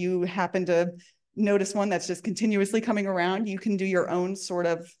 or if you happen to notice one that's just continuously coming around, you can do your own sort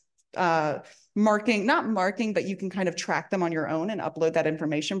of marking, not marking, but you can kind of track them on your own and upload that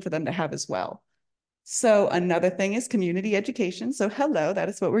information for them to have as well. So another thing is community education. So hello, that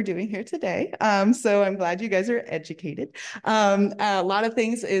is what we're doing here today. So I'm glad you guys are educated. A lot of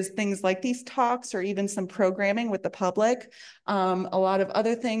things is things like these talks or even some programming with the public. A lot of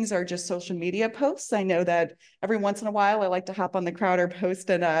other things are just social media posts. I know that every once in a while, I like to hop on the Crowder post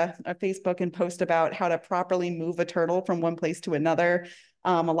and a Facebook and post about how to properly move a turtle from one place to another.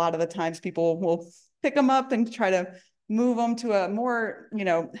 A lot of the times people will pick them up and try to move them to a more,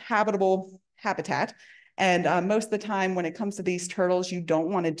 habitable habitat. And most of the time when it comes to these turtles, you don't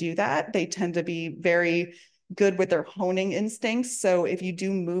want to do that. They tend to be very, good with their honing instincts. So if you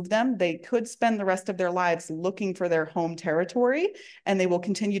do move them, they could spend the rest of their lives looking for their home territory, and they will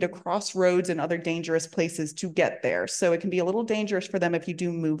continue to cross roads and other dangerous places to get there. So it can be a little dangerous for them if you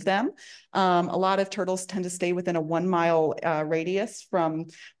do move them. A lot of turtles tend to stay within a 1 mile radius from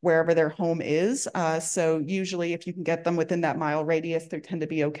wherever their home is. So usually if you can get them within that mile radius, they tend to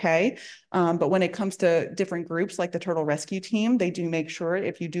be okay. But when it comes to different groups like the turtle rescue team, they do make sure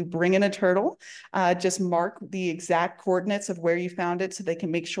if you do bring in a turtle, just mark the exact coordinates of where you found it so they can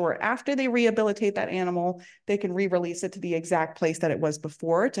make sure after they rehabilitate that animal, they can re-release it to the exact place that it was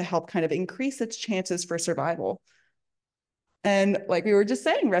before to help kind of increase its chances for survival. And like we were just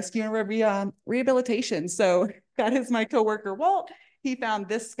saying, rescue and rehabilitation. So that is my coworker, Walt. He found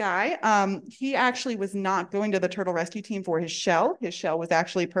this guy. He actually was not going to the turtle rescue team for his shell. His shell was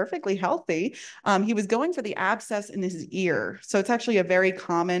actually perfectly healthy. He was going for the abscess in his ear. So it's actually a very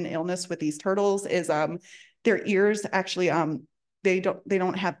common illness with these turtles is their ears actually they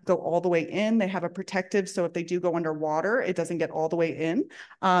don't have go all the way in. They have a protective, so if they do go underwater, it doesn't get all the way in.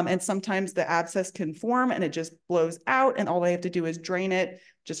 And sometimes the abscess can form and it just blows out, and all they have to do is drain it,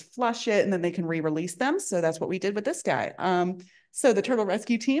 just flush it, and then they can re-release them. So that's what we did with this guy. So the turtle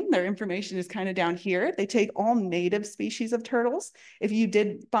rescue team, their information is kind of down here. They take all native species of turtles. If you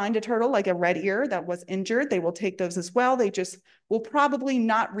did find a turtle like a red ear that was injured, they will take those as well. They just will probably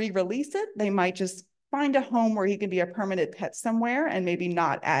not re-release it. They might just find a home where he can be a permanent pet somewhere and maybe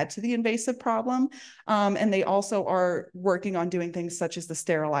not add to the invasive problem. And they also are working on doing things such as the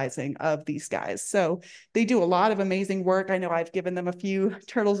sterilizing of these guys. So they do a lot of amazing work. I know I've given them a few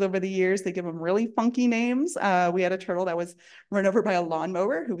turtles over the years. They give them really funky names. We had a turtle that was run over by a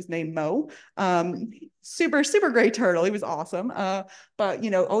lawnmower who was named Mo. Super, super great turtle. He was awesome. But,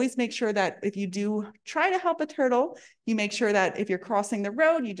 always make sure that if you do try to help a turtle, you make sure that if you're crossing the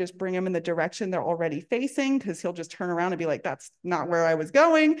road, you just bring them in the direction they're already facing, because he'll just turn around and be like, that's not where I was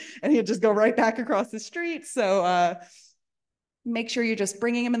going. And he'll just go right back across the street. So make sure you're just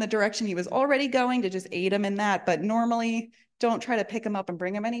bringing him in the direction he was already going to just aid him in that. But normally, don't try to pick them up and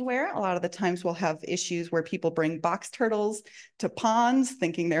bring them anywhere. A lot of the times we'll have issues where people bring box turtles to ponds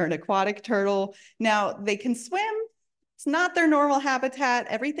thinking they're an aquatic turtle. Now, they can swim. It's not their normal habitat.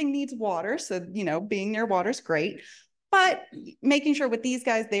 Everything needs water. So, being near water is great. But making sure with these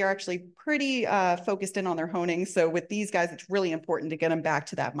guys, they are actually pretty focused in on their honing. So with these guys, it's really important to get them back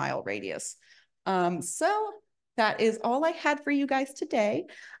to that mile radius. So that is all I had for you guys today.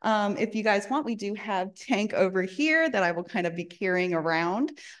 If you guys want, we do have Tank over here that I will kind of be carrying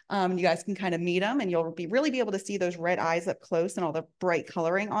around. You guys can kind of meet him, and you'll really be able to see those red eyes up close and all the bright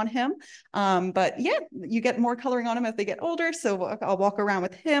coloring on him. But yeah, you get more coloring on him as they get older. So I'll walk around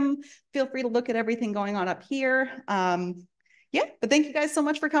with him. Feel free to look at everything going on up here. Yeah, but thank you guys so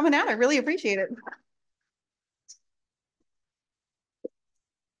much for coming out. I really appreciate it.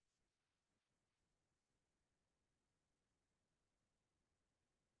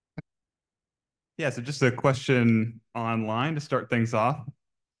 Yeah, so just a question online to start things off.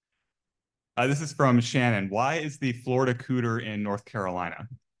 This is from Shannon. Why is the Florida cooter in North Carolina?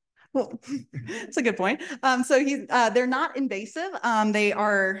 Well, that's a good point. So they're not invasive. They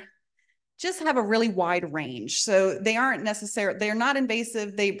are just have a really wide range. So they're not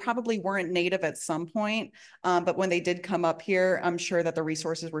invasive. They probably weren't native at some point, but when they did come up here, I'm sure that the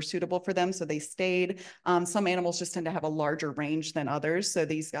resources were suitable for them, so they stayed. Some animals just tend to have a larger range than others. So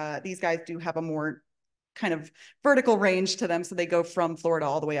these guys do have a more kind of vertical range to them. So they go from Florida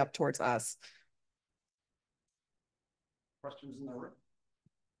all the way up towards us. Questions in the room?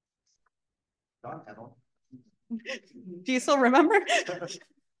 Don, Ethel. Do you still remember?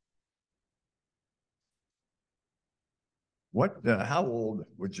 How old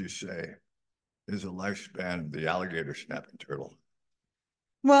would you say is the lifespan of the alligator snapping turtle?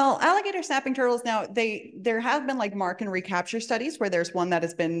 Well, alligator snapping turtles now, there have been like mark and recapture studies where there's one that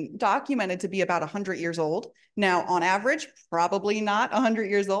has been documented to be about 100 years old. Now, on average, probably not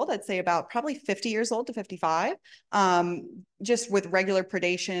 100 years old. I'd say about probably 50 years old to 55. Just with regular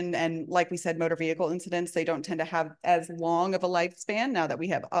predation and, like we said, motor vehicle incidents, they don't tend to have as long of a lifespan now that we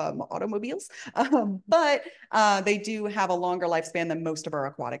have automobiles. But they do have a longer lifespan than most of our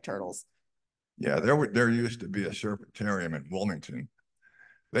aquatic turtles. Yeah, there used to be a serpentarium in Wilmington.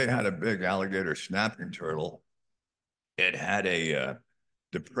 They had a big alligator snapping turtle. It had a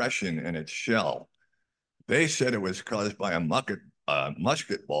depression in its shell. They said it was caused by a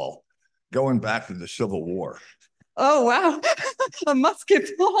musket ball going back to the Civil War. Oh, wow. A musket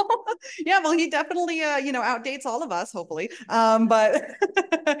ball. Yeah, well, he definitely, outdates all of us, hopefully. But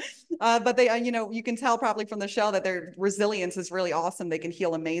they, you can tell probably from the shell that their resilience is really awesome. They can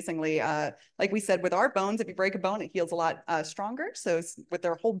heal amazingly. Like we said, with our bones, if you break a bone, it heals a lot stronger. So with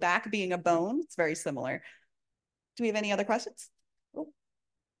their whole back being a bone, it's very similar. Do we have any other questions? Oh.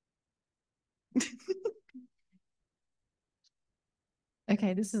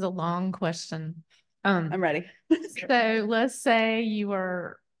 Okay, this is a long question. I'm ready. So let's say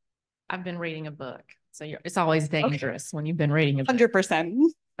I've been reading a book. So it's always dangerous when you've been reading a book. 100%.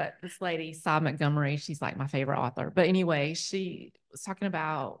 But this lady, Saw Montgomery, she's like my favorite author. But anyway, she was talking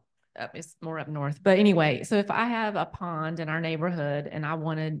about, it's more up north. But anyway, so if I have a pond in our neighborhood and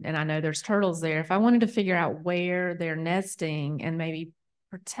I know there's turtles there, if I wanted to figure out where they're nesting and maybe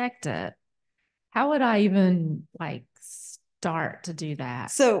protect it, how would I even start to do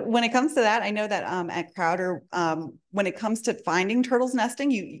that? So when it comes to that, I know that at Crowder, when it comes to finding turtles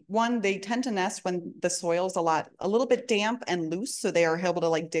nesting, they tend to nest when the soil is a little bit damp and loose, so they are able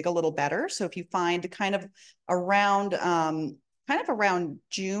to dig a little better. So if you find kind of around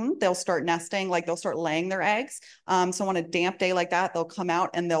June, they'll start nesting, they'll start laying their eggs. So on a damp day like that, they'll come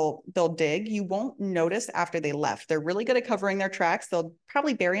out and they'll dig. You won't notice after they left. They're really good at covering their tracks. They'll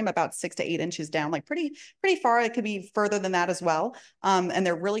probably bury them about 6 to 8 inches down, pretty far. It could be further than that as well. And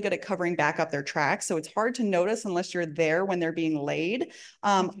they're really good at covering back up their tracks. So it's hard to notice unless you're there when they're being laid.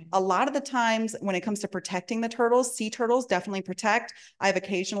 A lot of the times when it comes to protecting the turtles, sea turtles definitely protect. I've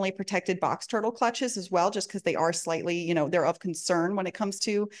occasionally protected box turtle clutches as well, just because they are slightly, they're of concern when it comes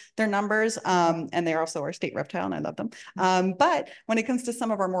to their numbers. And they're also our state reptile, and I love them. But when it comes to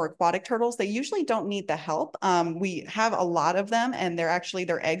some of our more aquatic turtles, they usually don't need the help. We have a lot of them, and their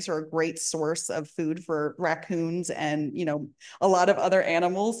eggs are a great source of food for raccoons and, a lot of other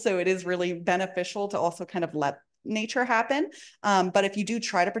animals. So it is really beneficial to also kind of let nature happen. But if you do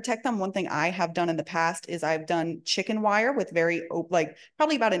try to protect them, one thing I have done in the past is I've done chicken wire with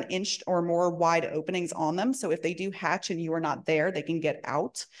probably about 1 inch or more wide openings on them. So if they do hatch and you are not there, they can get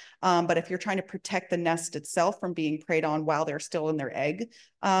out. But if you're trying to protect the nest itself from being preyed on while they're still in their egg,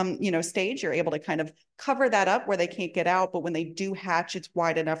 stage, you're able to kind of cover that up where they can't get out. But when they do hatch, it's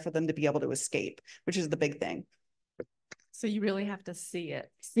wide enough for them to be able to escape, which is the big thing. So you really have to see it.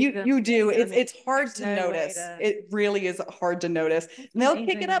 You do. It's hard to notice. It really is hard to notice. And they'll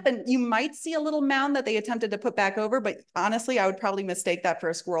pick it up, and you might see a little mound that they attempted to put back over, but honestly, I would probably mistake that for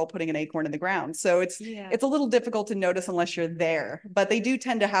a squirrel putting an acorn in the ground. So it's a little difficult to notice unless you're there. But they do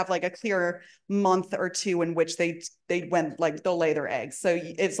tend to have a clear month or two in which they'll lay their eggs. So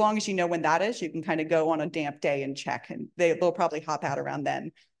as long as you know when that is, you can kind of go on a damp day and check, and they'll probably hop out around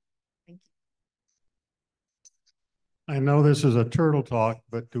then. I know this is a turtle talk,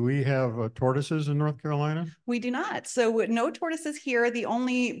 but do we have tortoises in North Carolina? We do not. So no tortoises here. The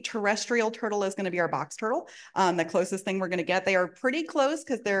only terrestrial turtle is going to be our box turtle. The closest thing we're going to get. They are pretty close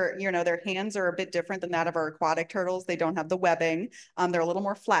because their hands are a bit different than that of our aquatic turtles. They don't have the webbing. They're a little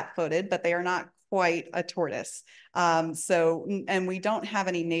more flat-footed, but they are not quite a tortoise. And we don't have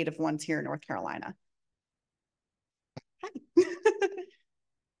any native ones here in North Carolina. Hi.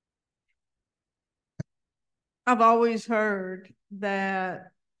 I've always heard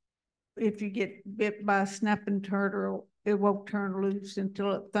that if you get bit by a snapping turtle, it won't turn loose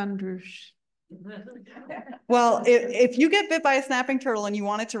until it thunders. Well, if you get bit by a snapping turtle and you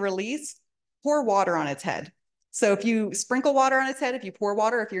want it to release, pour water on its head. So if you sprinkle water on its head, if you pour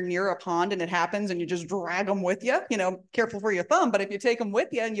water, if you're near a pond and it happens and you just drag them with you, careful for your thumb, but if you take them with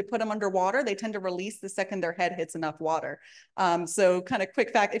you and you put them underwater, they tend to release the second their head hits enough water. So kind of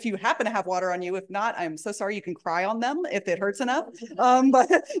quick fact, if you happen to have water on you, if not, I'm so sorry, you can cry on them if it hurts enough. But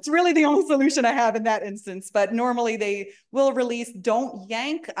it's really the only solution I have in that instance. But normally they will release, don't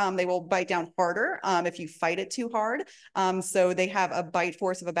yank. They will bite down harder if you fight it too hard. So they have a bite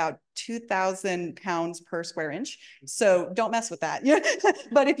force of about 2,000 pounds per square inch. So don't mess with that.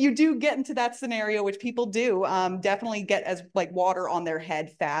 But if you do get into that scenario, which people do, definitely get water on their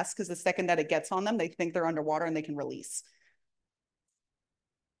head fast, because the second that it gets on them, they think they're underwater and they can release.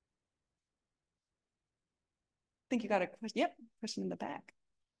 I think you got a question. Yep, question in the back.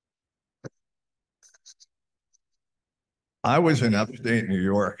 I was in upstate New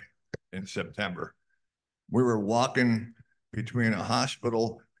York in September. We were walking between a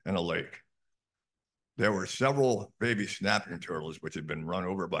hospital and a lake. There were several baby snapping turtles which had been run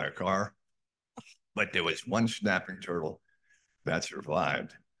over by a car, but there was one snapping turtle that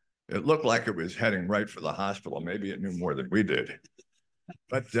survived. It looked like it was heading right for the hospital. Maybe it knew more than we did.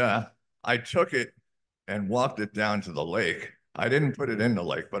 But I took it and walked it down to the lake. I didn't put it in the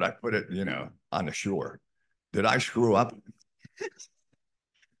lake, but I put it, on the shore. Did I screw up?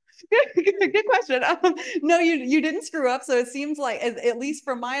 Good question. No, you didn't screw up. So it seems like, at least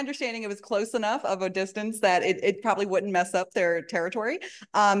from my understanding, it was close enough of a distance that it probably wouldn't mess up their territory.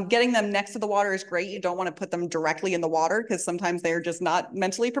 Getting them next to the water is great. You don't want to put them directly in the water because sometimes they're just not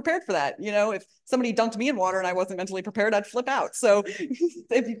mentally prepared for that. You know, if somebody dunked me in water and I wasn't mentally prepared, I'd flip out. So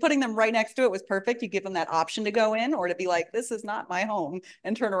if you're putting them right next to it was perfect. You give them that option to go in or to be like, this is not my home,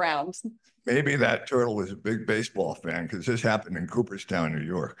 and turn around. Maybe that turtle was a big baseball fan because this happened in Cooperstown, New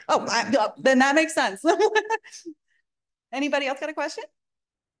York. Oh, then that makes sense. Anybody else got a question?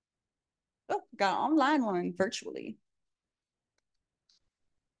 Oh, got an online one virtually.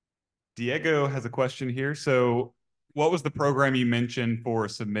 Diego has a question here. So what was the program you mentioned for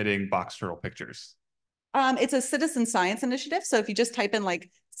submitting box turtle pictures? It's a citizen science initiative. So if you just type in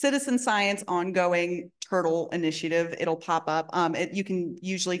like citizen science ongoing turtle initiative, it'll pop up. You can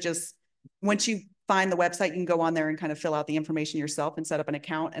usually just, once you find the website, you can go on there and kind of fill out the information yourself and set up an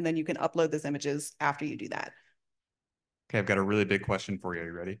account. And then you can upload those images after you do that. Okay, I've got a really big question for you. Are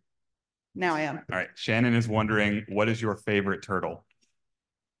you ready? Now I am. All right. Shannon is wondering, what is your favorite turtle?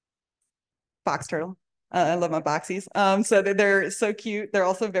 Box turtle. I love my boxies. So they're so cute. They're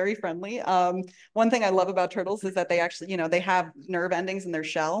also very friendly. One thing I love about turtles is that they actually, they have nerve endings in their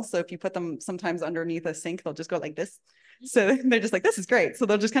shell. So if you put them sometimes underneath a sink, they'll just go like this. So they're just like, this is great. So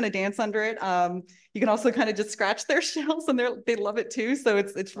they'll just kind of dance under it. You can also kind of just scratch their shells and they love it too. So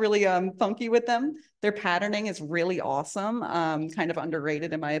it's really funky with them. Their patterning is really awesome, kind of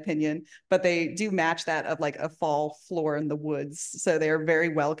underrated in my opinion, but they do match that of like a fall floor in the woods. So they're very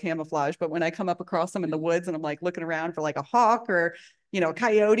well camouflaged. But when I come up across them in the woods and I'm like looking around for like a hawk or, a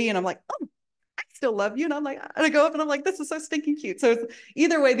coyote, and I'm like, oh, I still love you. And I'm like, and I go up and I'm like, this is so stinking cute. So it's,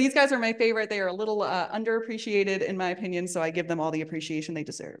 either way, these guys are my favorite. They are a little underappreciated in my opinion. So I give them all the appreciation they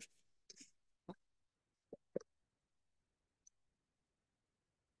deserve.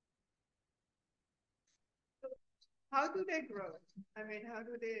 How do they grow? I mean, how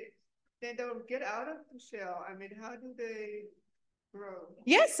do they don't get out of the shell? I mean, how do they grow?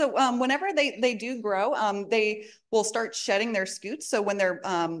 Yeah, so whenever they do grow, they will start shedding their scutes. So when they're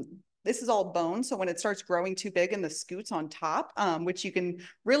this is all bone. So when it starts growing too big and the scutes on top, which you can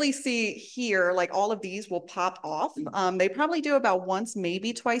really see here, like all of these will pop off. They probably do about once,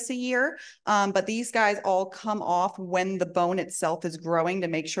 maybe twice a year. But these guys all come off when the bone itself is growing to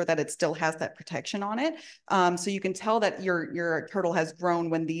make sure that it still has that protection on it. So you can tell that your turtle has grown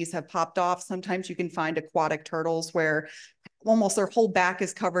when these have popped off. Sometimes you can find aquatic turtles where almost their whole back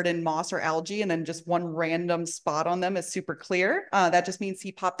is covered in moss or algae, and then just one random spot on them is super clear. That just means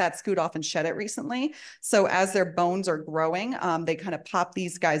he popped that scoot off and shed it recently. So as their bones are growing, they kind of pop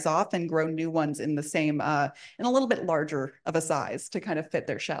these guys off and grow new ones in the same, in a little bit larger of a size to kind of fit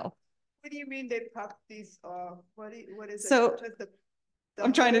their shell. What do you mean they pop these off? What is so, it? Just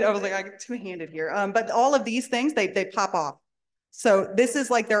I'm trying to, I was like, I get two-handed here. But all of these things, they pop off. So this is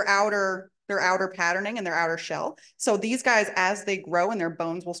like their outer patterning and their outer shell. So these guys, as they grow and their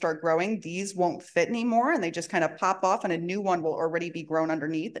bones will start growing, these won't fit anymore and they just kind of pop off and a new one will already be grown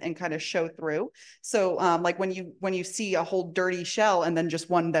underneath and kind of show through. So like when you see a whole dirty shell and then just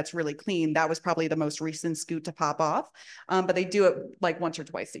one that's really clean, that was probably the most recent scoot to pop off. But they do it like once or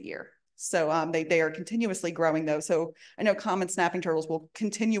twice a year. So they are continuously growing though. So I know common snapping turtles will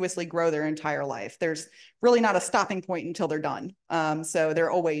continuously grow their entire life. There's really not a stopping point until they're done. So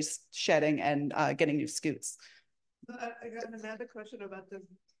they're always shedding and getting new scoots. I got another question about the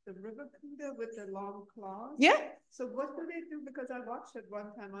river cuda with the long claws. Yeah. So what do they do? Because I watched it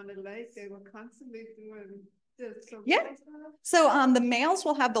one time on the lake. They were constantly doing this. So yeah. So the males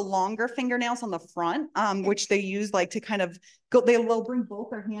will have the longer fingernails on the front, which they use like to kind of go, they'll bring both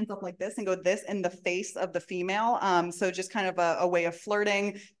their hands up like this and go this in the face of the female. So just kind of a way of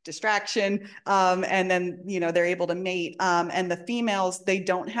flirting, distraction, and then, they're able to mate. And the females, they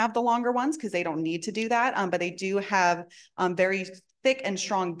don't have the longer ones because they don't need to do that. But they do have very thick and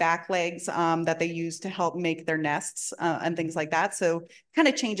strong back legs that they use to help make their nests and things like that. So kind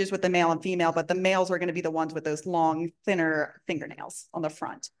of changes with the male and female, but the males are going to be the ones with those long, thinner fingernails on the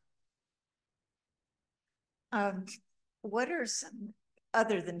front. What are some,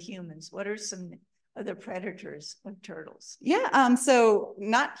 other than humans, what are some other predators of turtles? Yeah, so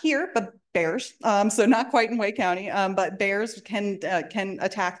not here, but bears. So not quite in Wake County, but bears can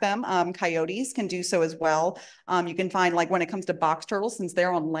attack them. Coyotes can do so as well. You can find, like, when it comes to box turtles, since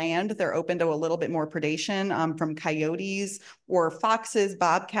they're on land, they're open to a little bit more predation from coyotes or foxes,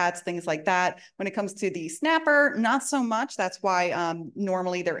 bobcats, things like that. When it comes to the snapper, not so much. That's why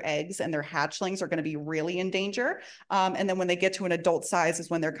normally their eggs and their hatchlings are going to be really in danger. And then when they get to an adult size is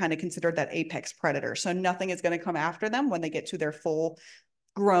when they're kind of considered that apex predator. So nothing is going to come after them when they get to their full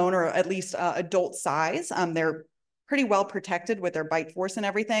grown or at least adult size. They're pretty well protected with their bite force and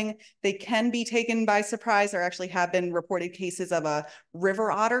everything. They can be taken by surprise. There actually have been reported cases of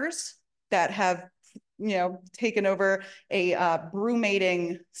river otters that have taken over a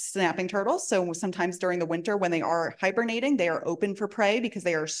brumating snapping turtle. So sometimes during the winter when they are hibernating, they are open for prey because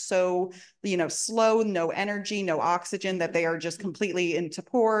they are so, slow, no energy, no oxygen, that they are just completely in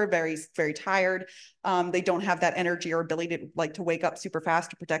torpor, very, very tired. They don't have that energy or ability to wake up super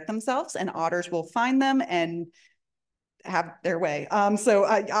fast to protect themselves, and otters will find them and have their way. So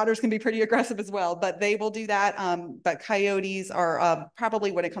otters can be pretty aggressive as well, but they will do that. But coyotes are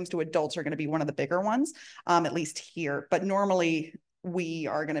probably, when it comes to adults, are going to be one of the bigger ones, at least here. But normally we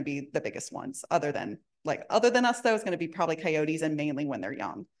are going to be the biggest ones. Other than us, though, it's going to be probably coyotes, and mainly when they're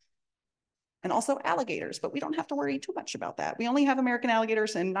young. And also alligators, but we don't have to worry too much about that. We only have American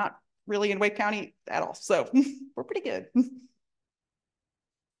alligators and not really in Wake County at all. So we're pretty good.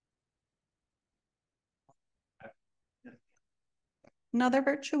 Another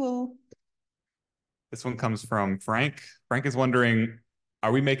virtual. This one comes from Frank. Frank is wondering,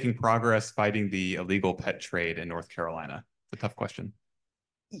 are we making progress fighting the illegal pet trade in North Carolina? It's a tough question.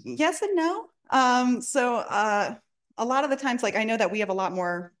 Yes and no. A lot of the times, I know that we have a lot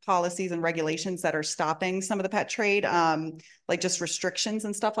more policies and regulations that are stopping some of the pet trade, just restrictions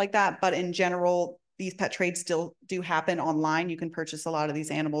and stuff like that. But in general, these pet trades still do happen online. You can purchase a lot of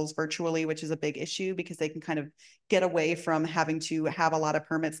these animals virtually, which is a big issue because they can kind of get away from having to have a lot of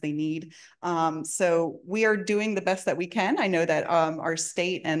permits they need. So we are doing the best that we can. I know that our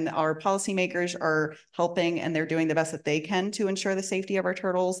state and our policymakers are helping, and they're doing the best that they can to ensure the safety of our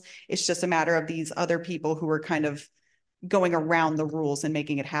turtles. It's just a matter of these other people who are kind of going around the rules and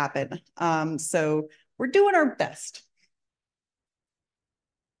making it happen. So we're doing our best.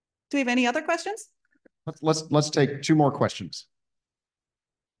 Do we have any other questions? Let's take two more questions.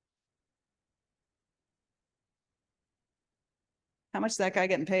 How much is that guy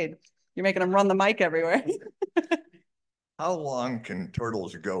getting paid? You're making him run the mic everywhere. How long can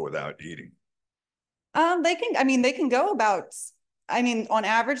turtles go without eating? They can go about, on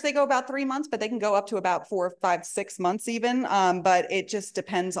average, they go about 3 months, but they can go up to about 4, 5, 6 months even. But it just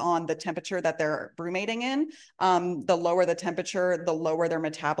depends on the temperature that they're brumating in. The lower the temperature, the lower their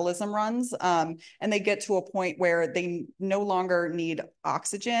metabolism runs. And they get to a point where they no longer need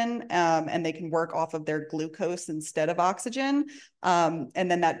oxygen, and they can work off of their glucose instead of oxygen. And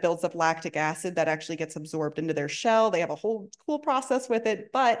then that builds up lactic acid that actually gets absorbed into their shell. They have a whole cool process with it,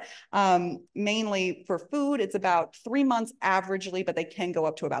 but mainly for food, it's about 3 months averagely, but they can go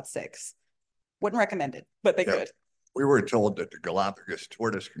up to about 6. Wouldn't recommend it, but they could. We were told that the Galapagos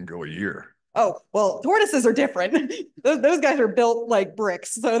tortoise can go a year. Oh, well, tortoises are different. Those guys are built like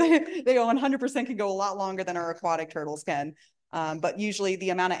bricks. So they 100% can go a lot longer than our aquatic turtles can. But usually the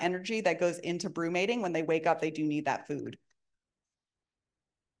amount of energy that goes into brumating, when they wake up, they do need that food.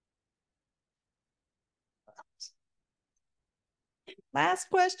 Last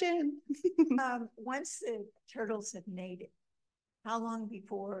question. Once the turtles have mated, how long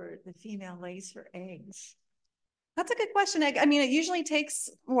before the female lays her eggs? That's a good question. It usually takes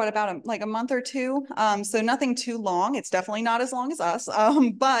about a month or 2. So nothing too long. It's definitely not as long as us.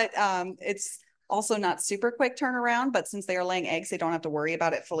 But it's also not super quick turnaround. But since they are laying eggs, they don't have to worry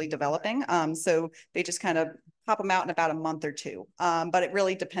about it fully developing. So they just kind of pop them out in about a month or 2. But it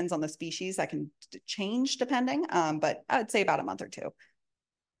really depends on the species. That can change depending. But I would say about a month or 2.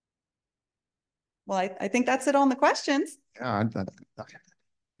 Well, I think that's it on the questions. Yeah,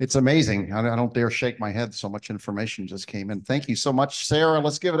 it's amazing. I don't dare shake my head. So much information just came in. Thank you so much, Sarah.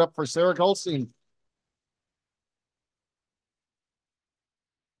 Let's give it up for Sarah Goldsmith.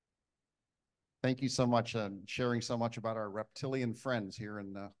 Thank you so much for sharing so much about our reptilian friends here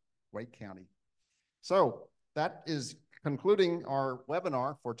in Wake County. So that is concluding our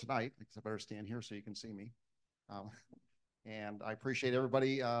webinar for tonight. I better stand here so you can see me. And I appreciate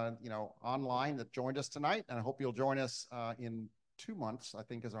everybody, online that joined us tonight. And I hope you'll join us in 2 months, I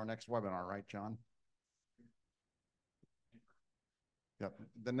think, is our next webinar, right, John? Yep.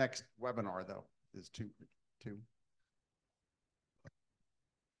 The next webinar, though, is two.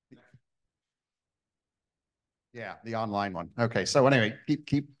 Yeah, the online one. Okay, so anyway,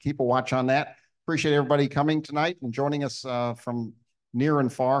 keep a watch on that. Appreciate everybody coming tonight and joining us from near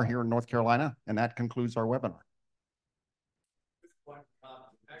and far here in North Carolina. And that concludes our webinar.